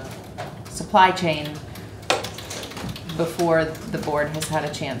the supply chain before the board has had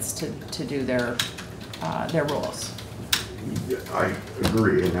a chance to do their rules. Yeah, I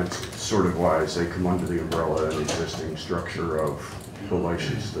agree, and that's sort of why I say come under the umbrella and existing structure of the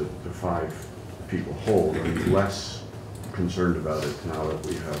license that the 5 people hold. I'm less concerned about it now that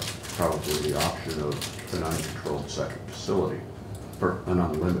we have probably the option of an uncontrolled second facility, or an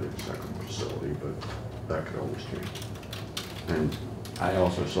unlimited second facility, but that could always change. And I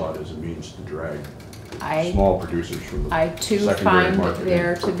also saw it as a means to drag small producers from the I too secondary find market.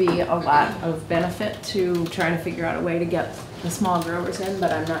 there to be a lot of benefit to trying to figure out a way to get the small growers in,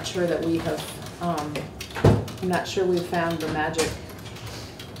 but I'm not sure that we have, I'm not sure we've found the magic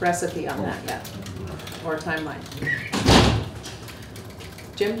recipe on that yet, or timeline.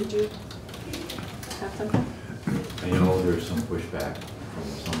 Jim, did you have something? I know there's some pushback from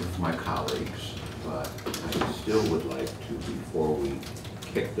some of my colleagues, but I still would like to, before we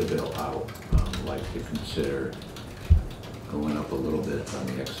kick the bill out, like to consider going up a little bit on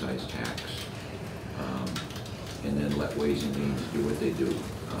the excise tax, and then let Ways and Means do what they do.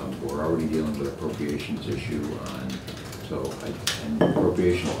 We're already dealing with appropriations issue and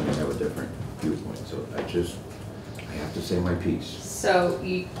appropriations are going to have a different viewpoint, so I have to say my piece. So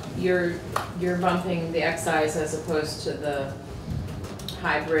you're bumping the excise as opposed to the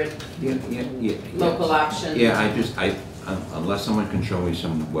hybrid local option? Yeah, unless someone can show me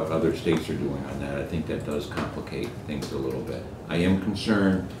what other states are doing on that, I think that does complicate things a little bit. I am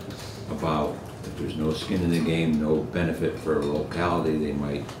concerned about if there's no skin in the game, no benefit for a locality, they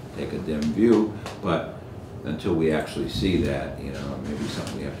might take a dim view, but until we actually see that, maybe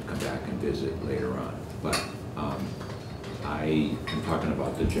something we have to come back and visit later on. But I am talking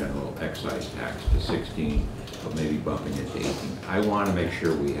about the general excise tax to 16, but maybe bumping it to 18. I want to make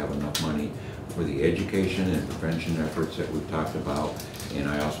sure we have enough money for the education and prevention efforts that we've talked about, and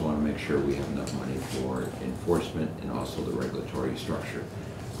I also want to make sure we have enough money for enforcement and also the regulatory structure.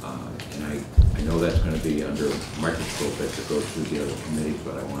 And I know that's going to be under microscope as it goes through the other committees,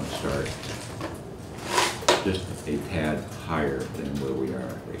 but I want to start just a tad higher than where we are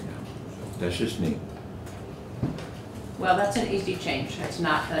right now. So that's just me. Well, that's an easy change.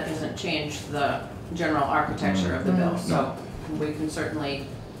 That doesn't change the general architecture of the bill. So we can certainly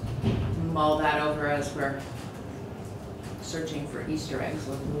mull that over as we're searching for Easter eggs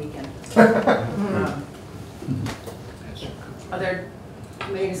over the weekend. Other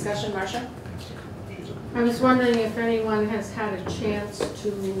committee discussion, Marcia? I was wondering if anyone has had a chance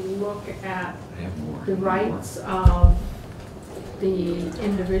to look at the rights of the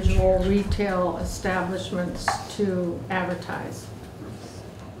individual retail establishments to advertise.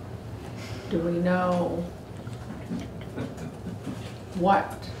 Do we know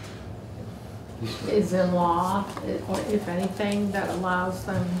what is in law, or if anything, that allows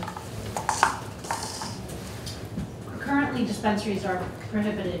them? Currently, dispensaries are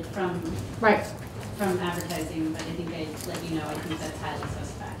prohibited from Right. from advertising, but I think I'd let you know, I think that's highly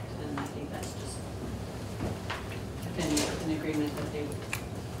suspect, and I think that's just an agreement that they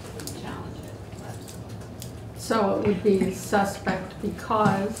would challenge it. But. So it would be suspect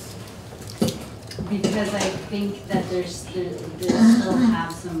because? Because I think that they still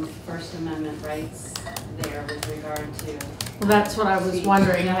have some First Amendment rights there with regard to. Well, that's what I was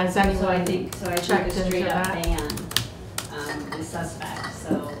wondering, has anyone so I think checked a into straight up that? ban is suspect,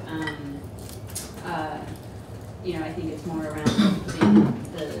 so, you know, I think it's more around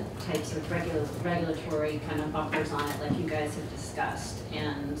the types of regulatory kind of bumpers on it, like you guys have discussed,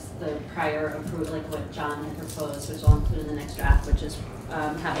 and the prior approval, like what John had proposed, which I'll include in the next draft, which is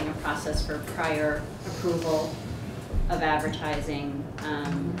having a process for prior approval of advertising,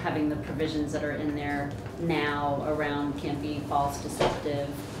 having the provisions that are in there now around can't be false, deceptive,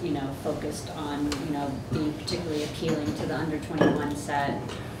 you know, focused on, you know, being particularly appealing to the under 21 set.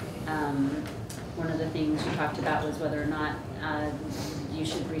 One of the things you talked about was whether or not you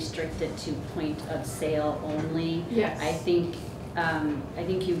should restrict it to point of sale only. Yes. I think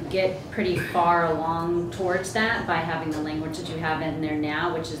you get pretty far along towards that by having the language that you have in there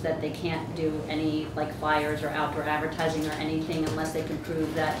now, which is that they can't do any like flyers or outdoor advertising or anything unless they can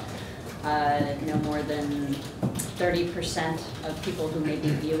prove that no more than 30% of people who may be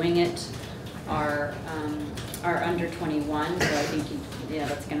viewing it are under 21. So I think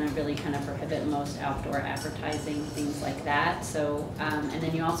that's going to really kind of prohibit most outdoor advertising, things like that. So, and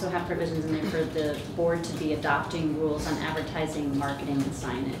then you also have provisions in there for the board to be adopting rules on advertising, marketing, and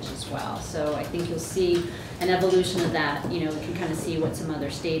signage as well. So I think you'll see an evolution of that. You know, we can kind of see what some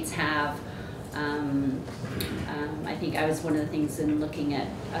other states have. I think I was one of the things in looking at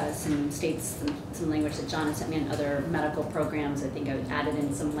some states, some language that John had sent me on other medical programs. I think I added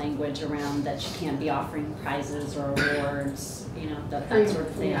in some language around that you can't be offering prizes or awards, you know, that sort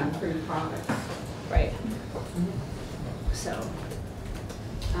of thing. Yeah, free products. Right. So,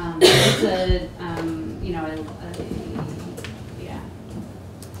 it's a, you know, yeah.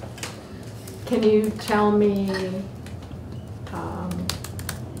 Can you tell me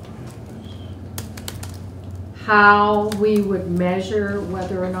how we would measure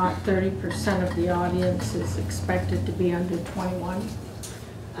whether or not 30% of the audience is expected to be under 21?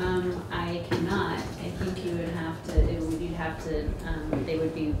 I cannot. I think you would have to, you'd have to, they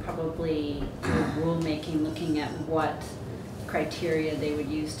would be probably rulemaking, looking at what criteria they would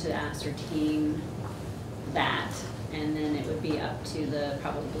use to ascertain that. And then it would be up to the,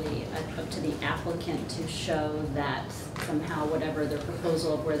 probably up to the applicant to show that somehow whatever their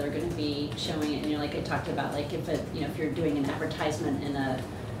proposal of where they're going to be showing it. And, you know, like I talked about, like if it, you know, if you're doing an advertisement in a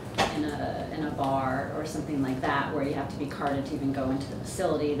bar or something like that, where you have to be carded to even go into the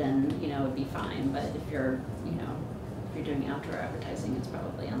facility, then, you know, it'd be fine. But if you're, you know, if you're doing outdoor advertising, it's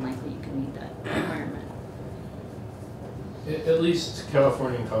probably unlikely you can meet that requirement. At least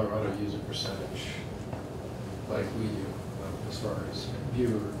California and Colorado use a percentage like we do, as far as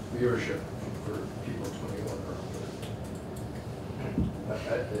viewership for people 21 or older.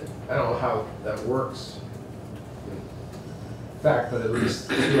 I don't know how that works in fact, but at least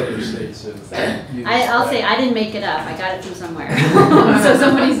the other states have used I'll say I didn't make it up. I got it from somewhere. So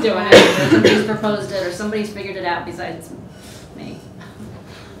somebody's doing it, or somebody's proposed it, or somebody's figured it out besides me.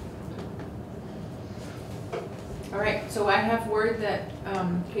 All right, so I have word that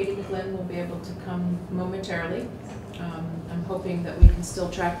Katie McGlynn will be able to come momentarily. I'm hoping that we can still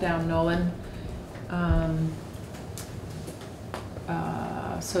track down Nolan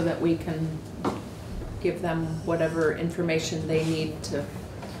so that we can give them whatever information they need to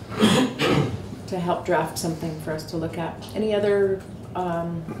help draft something for us to look at. Any other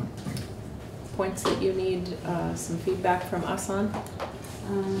points that you need some feedback from us on?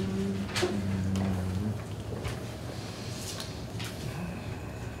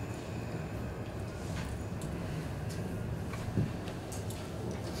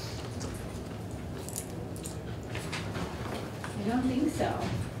 I don't think so.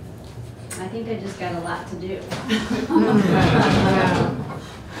 I think I just got a lot to do.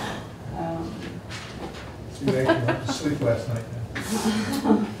 You actually went to sleep last night then.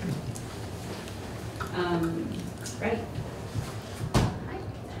 Right.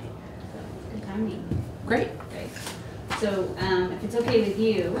 Good timing. Great. Great. So, if it's okay with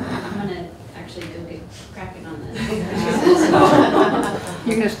you, I'm gonna actually go get cracking on this.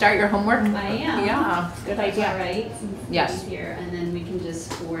 You're gonna start your homework? I am. Yeah, good idea. All right. Since Yes. he's here, and then we can just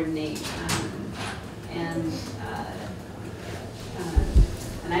coordinate. And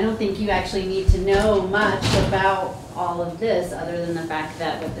I don't think you actually need to know much about all of this, other than the fact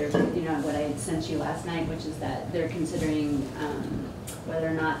that what they're, what I had sent you last night, which is that they're considering whether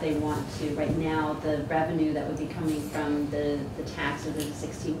or not they want to, right now, the revenue that would be coming from the tax, or the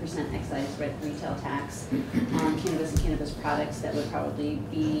 16% excise retail tax on cannabis and cannabis products that would probably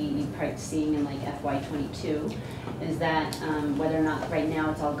be seeing in like FY22, is that whether or not, right now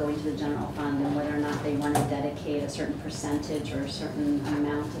it's all going to the general fund, and whether or not they want to dedicate a certain percentage or a certain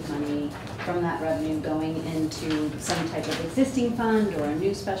amount of money from that revenue going into some type of existing fund or a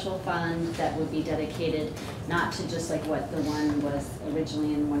new special fund that would be dedicated not to just like what the one was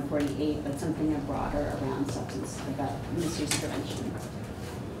originally in 148, but something broader around substance, about misuse prevention.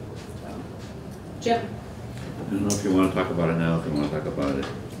 So, Jim? I don't know if you want to talk about it now, if you want to talk about it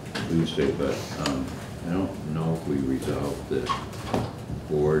Tuesday, but I don't know if we resolved the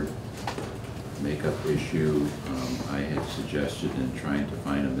board makeup issue. I had suggested in trying to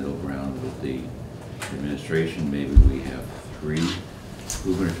find a middle ground with the administration, maybe we have 3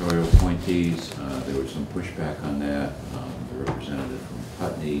 gubernatorial appointees. There was some pushback on that. The representative from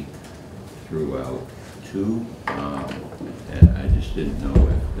Putney threw out 2, and I just didn't know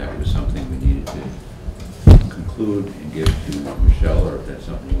if that was something we needed to conclude and give to Michelle, or if that's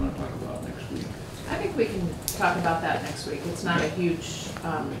something you want to talk about next week. I think we can talk about that next week. It's not a huge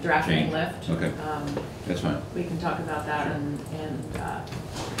drafting Change. lift. Okay. That's fine. We can talk about that and All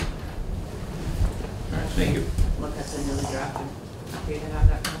right, thank you. look at the newly drafted. Happy to have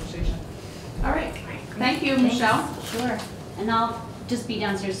that conversation. All right. Thank you, Thanks. Michelle. Sure. And I'll just be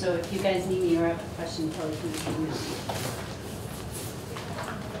downstairs, so if you guys need me or have a question, Kelly can just email me.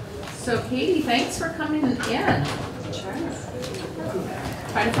 So Katie, thanks for coming in. Sure.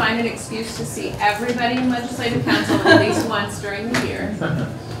 Try to find an excuse to see everybody in legislative council at least once during the year.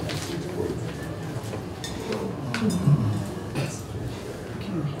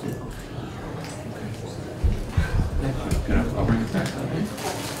 I'll bring it back.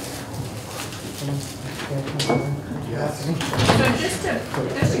 So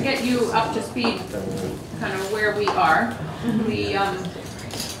just to get you up to speed, kind of where we are, we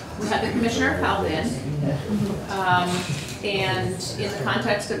had the commissioner held in, and in the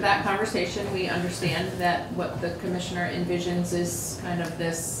context of that conversation, we understand that what the commissioner envisions is kind of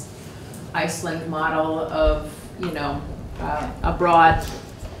this Iceland model of, a broad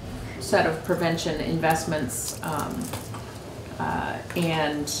set of prevention investments,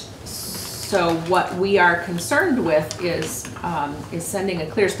 and so what we are concerned with is sending a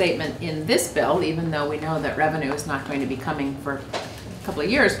clear statement in this bill, even though we know that revenue is not going to be coming for a couple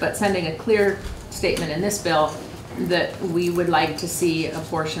of years, but sending a clear statement in this bill that we would like to see a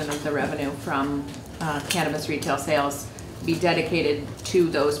portion of the revenue from cannabis retail sales be dedicated to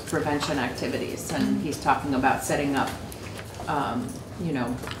those prevention activities. And he's talking about setting up,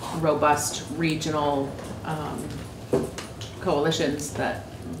 robust regional coalitions that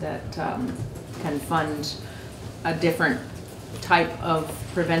can fund a different type of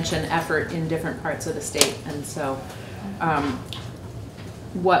prevention effort in different parts of the state. And so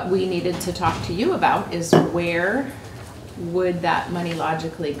what we needed to talk to you about is where would that money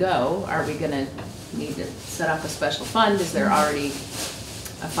logically go? Are we going to need to set up a special fund? Is there already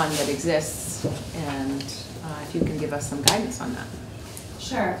a fund that exists? And if you can give us some guidance on that.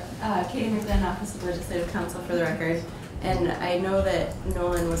 Sure. Katie McGlynn, Office of Legislative Counsel for the record. And I know that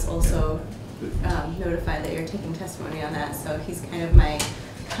Nolan was also notified that you're taking testimony on that, so he's kind of my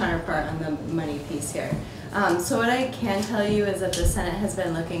counterpart on the money piece here. So what I can tell you is that the Senate has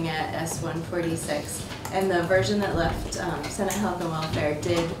been looking at S.146, and the version that left Senate Health and Welfare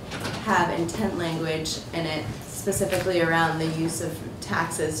did have intent language in it, specifically around the use of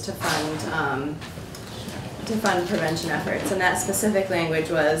taxes to fund prevention efforts. And that specific language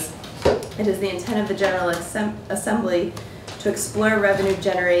was, it is the intent of the General Assembly to explore revenue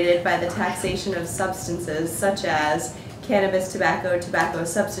generated by the taxation of substances such as cannabis, tobacco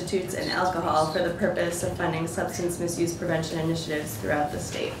substitutes, and alcohol for the purpose of funding substance misuse prevention initiatives throughout the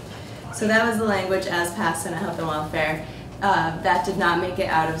state. So that was the language as passed Senate Health and Welfare. That did not make it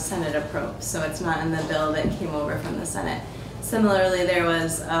out of Senate appropriate, so it's not in the bill that came over from the Senate. Similarly, there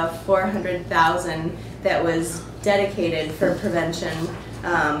was 400,000 that was dedicated for prevention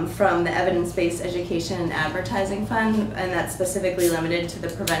from the Evidence-Based Education and Advertising Fund, and that's specifically limited to the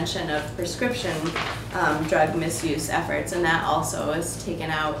prevention of prescription drug misuse efforts, and that also is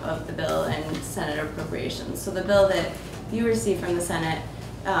taken out of the bill and Senate appropriations. So the bill that you received from the Senate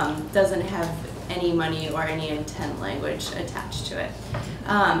doesn't have any money or any intent language attached to it.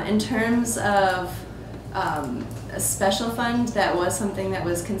 In terms of a special fund, that was something that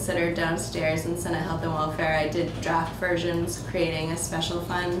was considered downstairs in Senate Health and Welfare. I did draft versions creating a special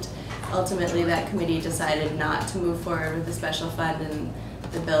fund. Ultimately, that committee decided not to move forward with the special fund, and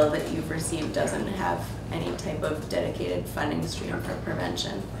the bill that you've received doesn't have any type of dedicated funding stream for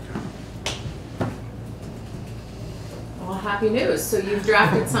prevention. Well, happy news. So you've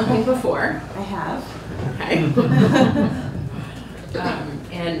drafted something before. I have. Okay.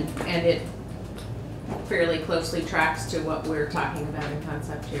 And it fairly closely tracks to what we're talking about in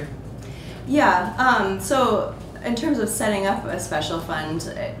concept here. Yeah, so in terms of setting up a special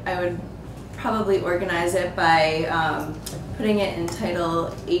fund, I would probably organize it by putting it in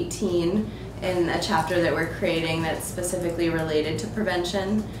Title 18 in a chapter that we're creating that's specifically related to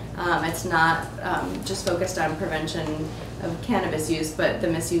prevention. It's not just focused on prevention of cannabis use, but the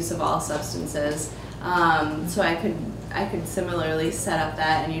misuse of all substances. So I could similarly set up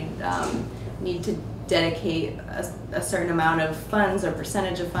that, and you'd need to dedicate a certain amount of funds or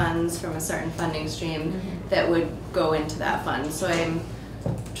percentage of funds from a certain funding stream that would go into that fund. So I'm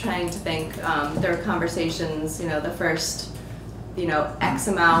trying to think, there are conversations, the first, X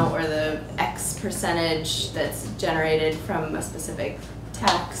amount or the X percentage that's generated from a specific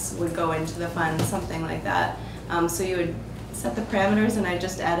tax would go into the fund, something like that. So you would set the parameters, and I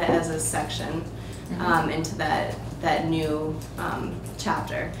just add it as a section into that new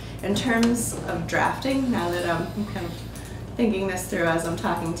chapter. In terms of drafting, now that I'm kind of thinking this through as I'm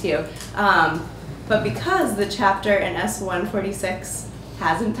talking to you, but because the chapter in S.146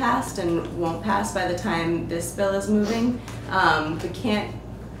 hasn't passed and won't pass by the time this bill is moving, we can't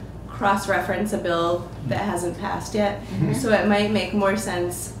cross-reference a bill that hasn't passed yet. So it might make more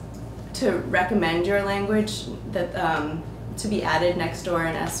sense to recommend your language that to be added next door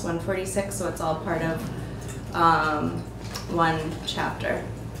in S.146, so it's all part of one chapter.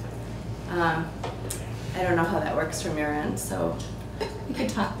 I don't know how that works from your end, so we could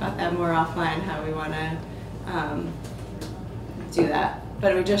talk about that more offline, how we want to do that.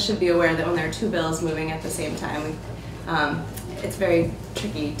 But we just should be aware that when there are two bills moving at the same time, it's very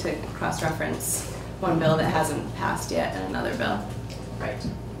tricky to cross-reference one bill that hasn't passed yet and another bill. Right.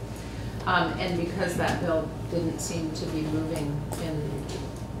 And because that bill didn't seem to be moving in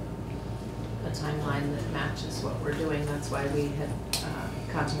a timeline that matches what we're doing, that's why we had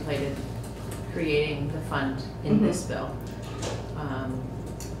contemplated creating the fund in this bill,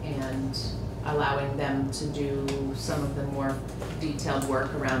 and allowing them to do some of the more detailed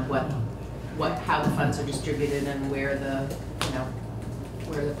work around how the funds are distributed and where the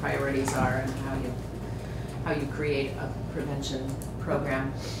where the priorities are and how you create a prevention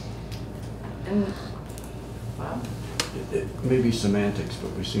program. And Bob? It may be semantics,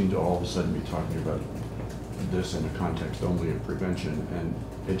 but we seem to all of a sudden be talking about this in a context only of prevention, and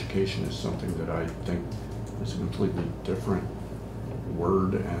education is something that I think is a completely different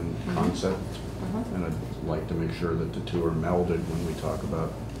word and concept, and I'd like to make sure that the two are melded when we talk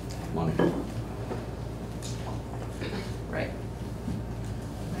about money. Right.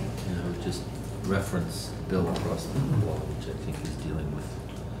 And I would just reference Bill across the wall, which I think is dealing with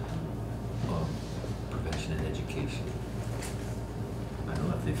prevention and education. I don't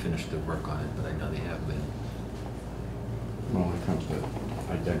know if they finished their work on it, but I know they have been. Well, when it comes to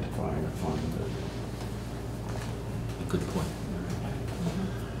identifying a fund, A good point.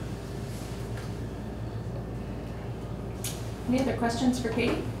 Any other questions for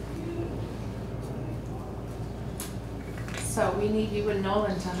Katie? So we need you and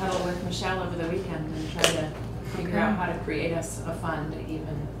Nolan to huddle with Michelle over the weekend and try to figure out how to create us a fund,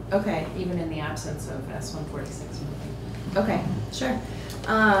 even in the absence of S.146 moving. Okay, sure.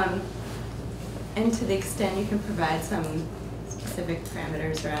 And to the extent you can provide some specific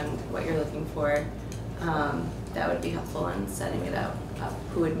parameters around what you're looking for, that would be helpful in setting it up.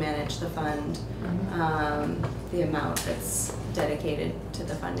 Who would manage the fund, the amount that's dedicated to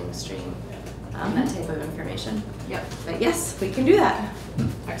the funding stream, that type of information. Yep. But yes, we can do that.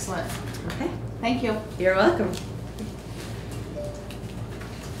 Excellent. Okay. Thank you. You're welcome.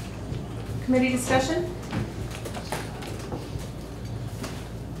 Committee discussion?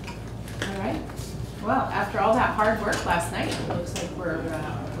 All right. Well, after all that hard work last night, it looks like we're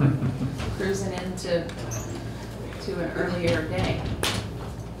cruising into to an earlier day?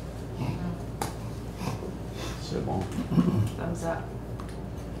 C'est bon. Thumbs up.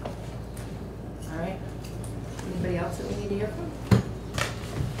 All right. Anybody else that we need to hear from?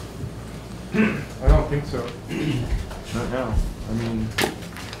 I don't think so. Not now. I mean,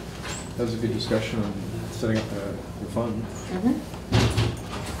 that was a good discussion on setting up the fund. Mm-hmm.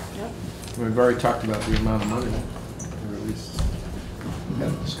 Yep. We've already talked about the amount of money, or at least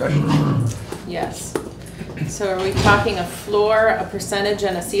had a discussion. Yes. So are we talking a floor, a percentage,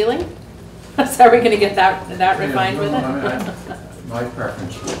 and a ceiling? So are we going to get that refined with it? My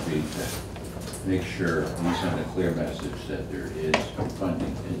preference would be to make sure we send a clear message that there is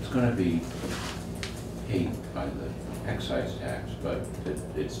funding. It's going to be paid by the excise tax, but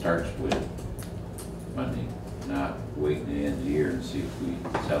it starts with funding, not waiting to the end of the year and see if we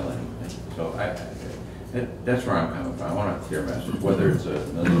sell anything. So that's where I'm coming from. I want a clear message, whether it's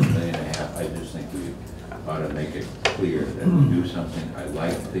 $1 million, $1.5 million. I just think we ought to make it clear that we do something. I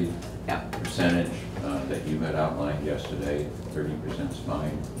like the percentage that you had outlined yesterday. 30% is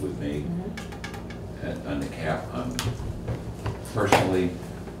fine with me. On the cap, personally,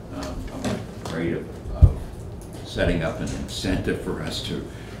 I'm afraid of setting up an incentive for us to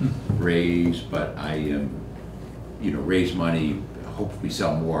raise, but I am, raise money, hope we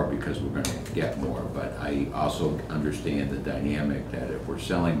sell more because we're going to get more. But I also understand the dynamic that if we're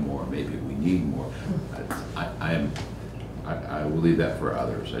selling more, maybe we need more. I will leave that for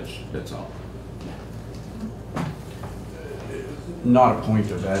others. That's all. Not a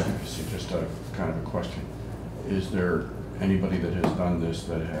point of advocacy, just a kind of a question. Is there anybody that has done this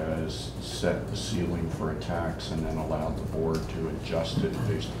that has set the ceiling for a tax and then allowed the board to adjust it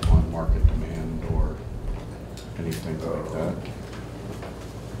based upon market demand or anything like that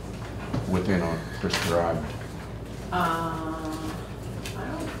within a prescribed? I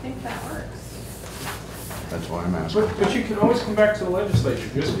don't think that works. That's why I'm asking. But you can always come back to the legislature.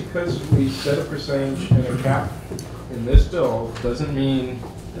 Just because we set a percentage and a cap in this bill doesn't mean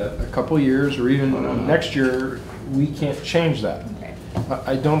that a couple years or even next year we can't change that. Okay.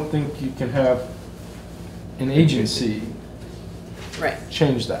 I don't think you can have an agency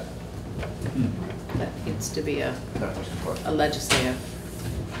change that. That needs to be a That was the question. legislative.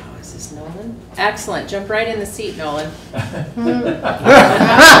 Oh, is this Nolan? Excellent. Jump right in the seat, Nolan.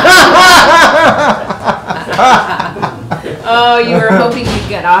 Oh, you were hoping you'd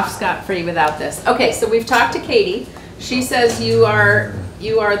get off scot-free without this. Okay, so we've talked to Katie. She says you are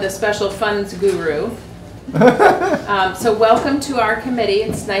the special funds guru. So welcome to our committee.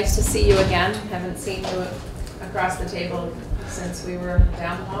 It's nice to see you again. Haven't seen you across the table since we were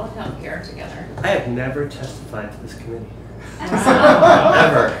down the hall in healthcare together. I have never testified to this committee.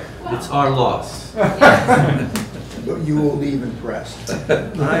 Ever. It's our loss. Yes. But you will leave impressed.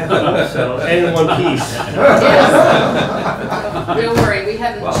 I hope so. And in one piece. Yes. Don't worry, we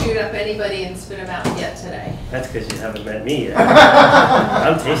haven't chewed up anybody and spit them out yet today. That's because you haven't met me yet.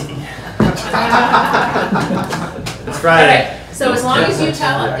 I'm tasty. It's Friday. Right. So as long as you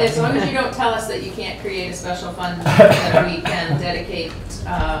don't tell us that you can't create a special fund that we can dedicate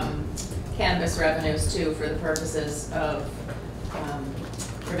cannabis revenues to for the purposes of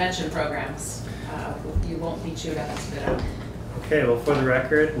prevention programs, you won't be chewed up and spit out. Okay, well, for the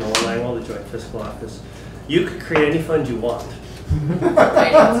record, Noel Langwell, the Joint Fiscal Office, you could create any fund you want.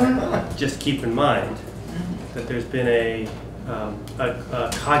 Just keep in mind that there's been a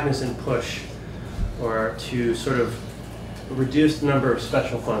cognizant push to sort of reduce the number of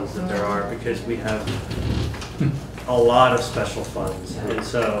special funds that there are, because we have a lot of special funds. And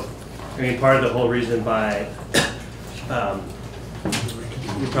so, I mean, part of the whole reason by,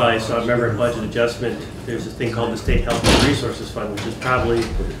 you probably saw, remember in budget adjustment, there's this thing called the State Health and Resources Fund, which is probably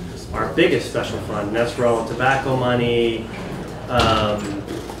our biggest special fund. And that's where all the tobacco money,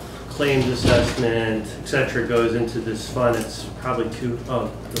 claims assessment, et cetera, goes into this fund. It's probably the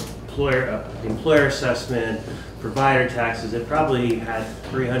employer assessment, provider taxes. It probably had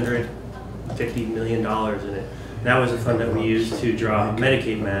 $350 million in it. That was a fund that we used to draw a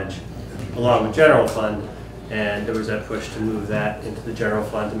Medicaid match along with general fund. And there was that push to move that into the general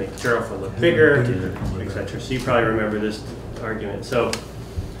fund to make the general fund look bigger, et cetera. So you probably remember this argument. So,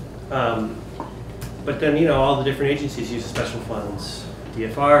 but then, all the different agencies use special funds.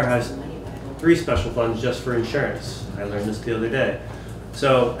 DFR has 3 special funds just for insurance. I learned this the other day.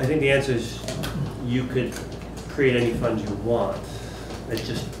 So I think the answer is you could create any fund you want. And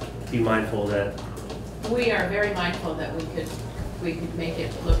just be mindful that. We are very mindful that we could make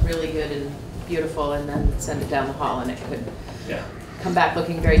it look really good and beautiful and then send it down the hall and it could come back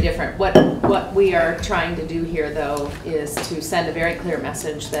looking very different. What we are trying to do here, though, is to send a very clear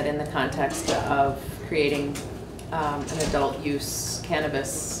message that in the context of creating an adult use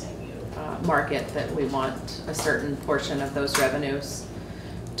cannabis market, that we want a certain portion of those revenues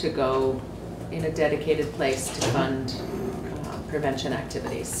to go in a dedicated place to fund prevention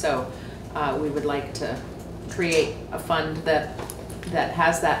activities. So we would like to create a fund that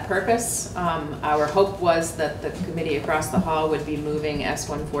has that purpose. Our hope was that the committee across the hall would be moving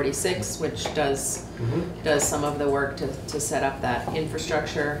S.146, which does some of the work to set up that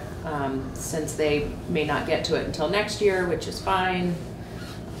infrastructure. Since they may not get to it until next year, which is fine,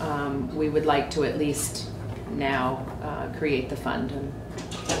 we would like to at least now create the fund and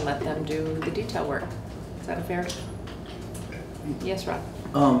let them do the detail work. Is that a fair? Yes, Rob?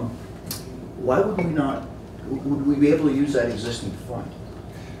 Why would we not, would we be able to use that existing fund?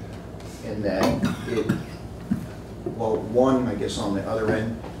 And that it, well, one, I guess on the other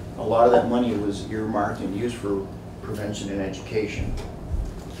end, a lot of that money was earmarked and used for prevention and education.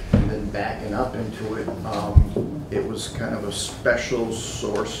 And then backing up into it, it was kind of a special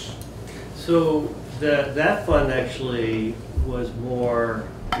source. So that fund actually was more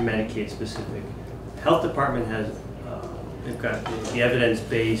Medicaid specific. Health department has, they've got the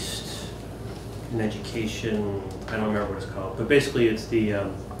evidence-based in education, I don't remember what it's called, but basically it's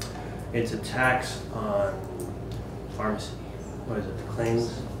it's a tax on pharmacy. What is it, the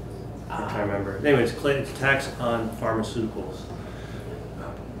claims? I can't remember. Anyway, it's a tax on pharmaceuticals. I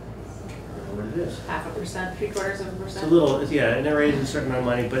don't know what it is. 0.5%, 0.75%? It's a little, yeah, and it raises a certain amount of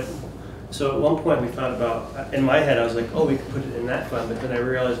money, but so at one point we thought about, in my head I was like, oh, we could put it in that fund, but then I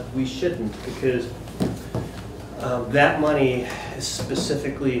realized we shouldn't, because that money is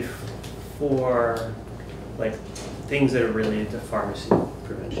specifically for like things that are related to pharmacy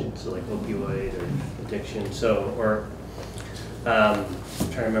prevention, so like opioid or addiction. So, or I'm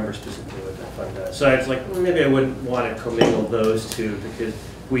trying to remember specifically what that fund does. So it's like, well, maybe I wouldn't want to commingle those two, because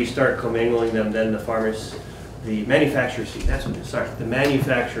if we start commingling them, then the manufacturer's fee. That's what. Sorry, the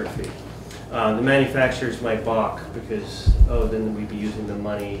manufacturer fee. The manufacturers might balk because, oh, then we'd be using the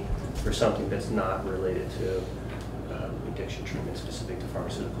money for something that's not related to addiction treatment specific to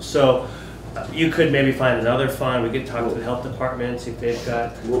pharmaceuticals. So you could maybe find another fund. We could talk to the health department, see if they've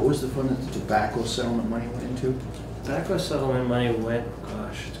got. What was the fund that the tobacco settlement money went into? Tobacco settlement money went,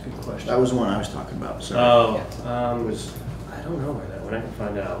 gosh, it's a good question. That was the one I was talking about, sorry. Oh, I don't know where that went. I can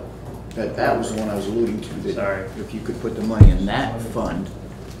find out. That was the one I was alluding to. That sorry. If you could put the money in that fund,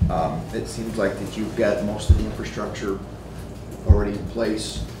 it seems like that you've got most of the infrastructure already in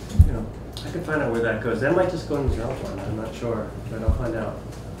place. You know, I can find out where that goes. That might just go in the general fund. I'm not sure, but I'll find out.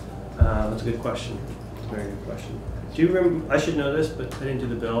 That's a good question. That's a very good question. Do you remember? I should know this, but I didn't do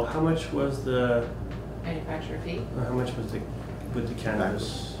the bill. How much was the Manufacturer fee? How much was with the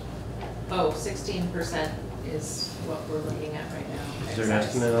cannabis? Oh, 16% is what we're looking at right now. Is there an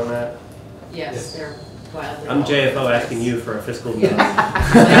estimate on that? Yes, they're wildly. I'm JFO asking you for a fiscal note.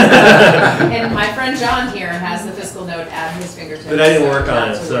 And my friend John here has the fiscal note at his fingertips. But I didn't work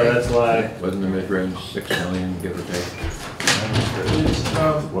on it, so that's why. Wasn't the mid-range 6 million, give or take?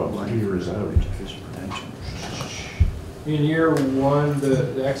 Well, 2 years out into fiscal prevention. In year one,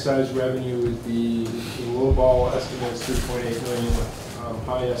 the excise revenue is the low ball estimate is 3.8 million,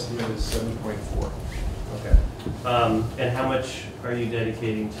 high estimate is 7.4. Okay. And how much are you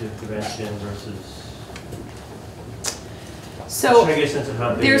dedicating to prevention versus? So trying to get a sense of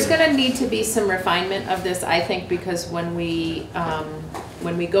how big there's going to need to be some refinement of this, I think, because when we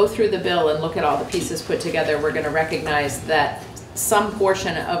go through the bill and look at all the pieces put together, we're going to recognize that some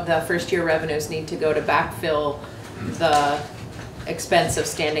portion of the first year revenues need to go to backfill the expense of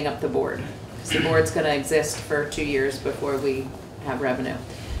standing up the board. So the board's going to exist for 2 years before we have revenue.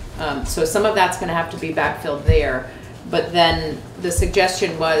 So some of that's going to have to be backfilled there. But then the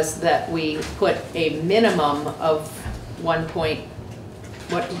suggestion was that we put a minimum of what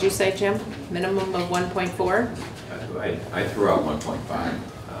did you say, Jim? Minimum of 1.4? I threw out 1.5.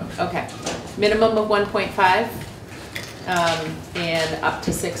 Okay, minimum of 1.5 and up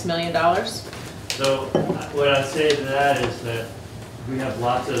to $6 million. So what I'd say to that is that we have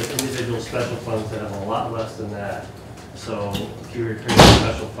lots of individual special funds that have a lot less than that. So if you were creating a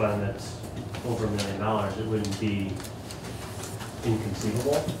special fund that's over $1 million, it wouldn't be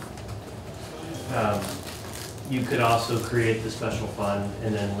inconceivable. You could also create the special fund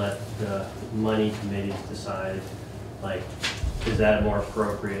and then let the money committees decide, like, is that more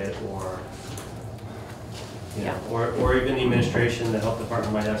appropriate, or you know, or even the administration, the health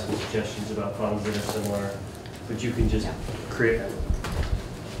department might have some suggestions about funds that are similar, but you can just create.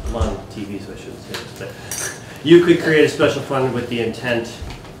 I'm on TV, so I shouldn't say this, but you could create a special fund with the intent,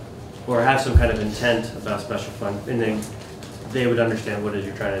 or have some kind of intent about special fund, and then they would understand what it is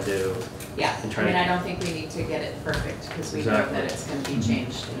you're trying to do. Yeah, And I try mean, to- I don't think we need to get it perfect, because we know Exactly. that it's gonna be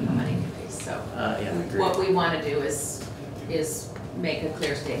changed anyways, so. Yeah, I agree. What we wanna do is make a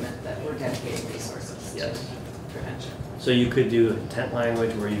clear statement that we're dedicating resources to Yes. prevention. So you could do intent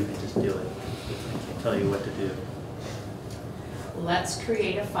language where you could just do it, tell you what to do. Let's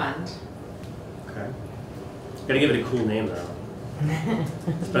create a fund Okay. Gotta give it a cool name though.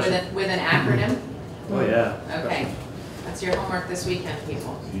 with an acronym. Oh, yeah. Okay, that's your homework this weekend,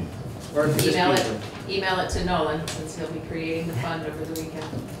 people. Or just Email it to Nolan, since he'll be creating the fund over the weekend.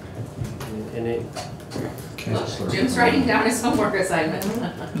 And it, Look, Jim's writing down his homework assignment.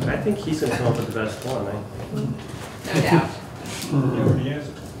 I think he's gonna come up with the best one, No doubt.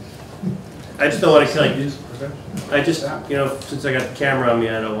 I just don't wanna like, I just, you know, since I got the camera on me,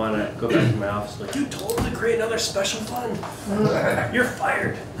 I don't wanna go back to my office like, you told him to create another special fund. You're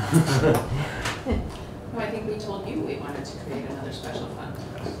fired. No, I think we told you we wanted to create another special fund.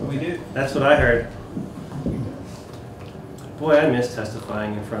 We did. That's what I heard. Boy, I miss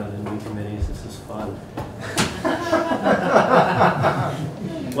testifying in front of the new committees. This is fun.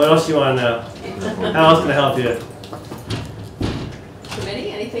 What else you want to know? How else can I help you?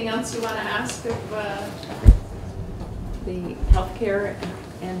 Committee, anything else you want to ask of the Healthcare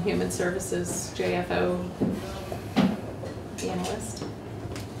and Human Services JFO analyst?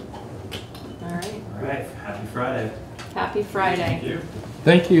 All right. All right. Happy Friday. Happy Friday. Thank you.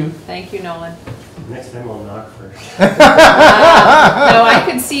 Thank you. Thank you, Nolan. Next time I'll knock first. No, I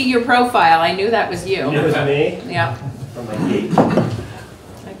could see your profile. I knew that was you. You know it was me? Yeah. From my gate.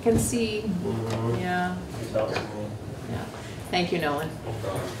 I can see. Yeah. That was me. Yeah. Thank you, Nolan.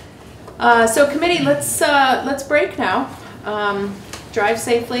 So committee, let's break now. Drive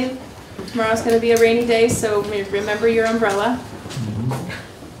safely. Tomorrow's going to be a rainy day, so remember your umbrella.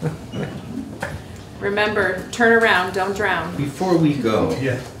 Remember, turn around, don't drown. Before we go,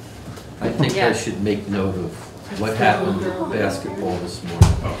 I think Yeah. I should make note of what happened with basketball this morning.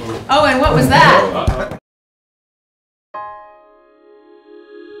 Oh, and what was that?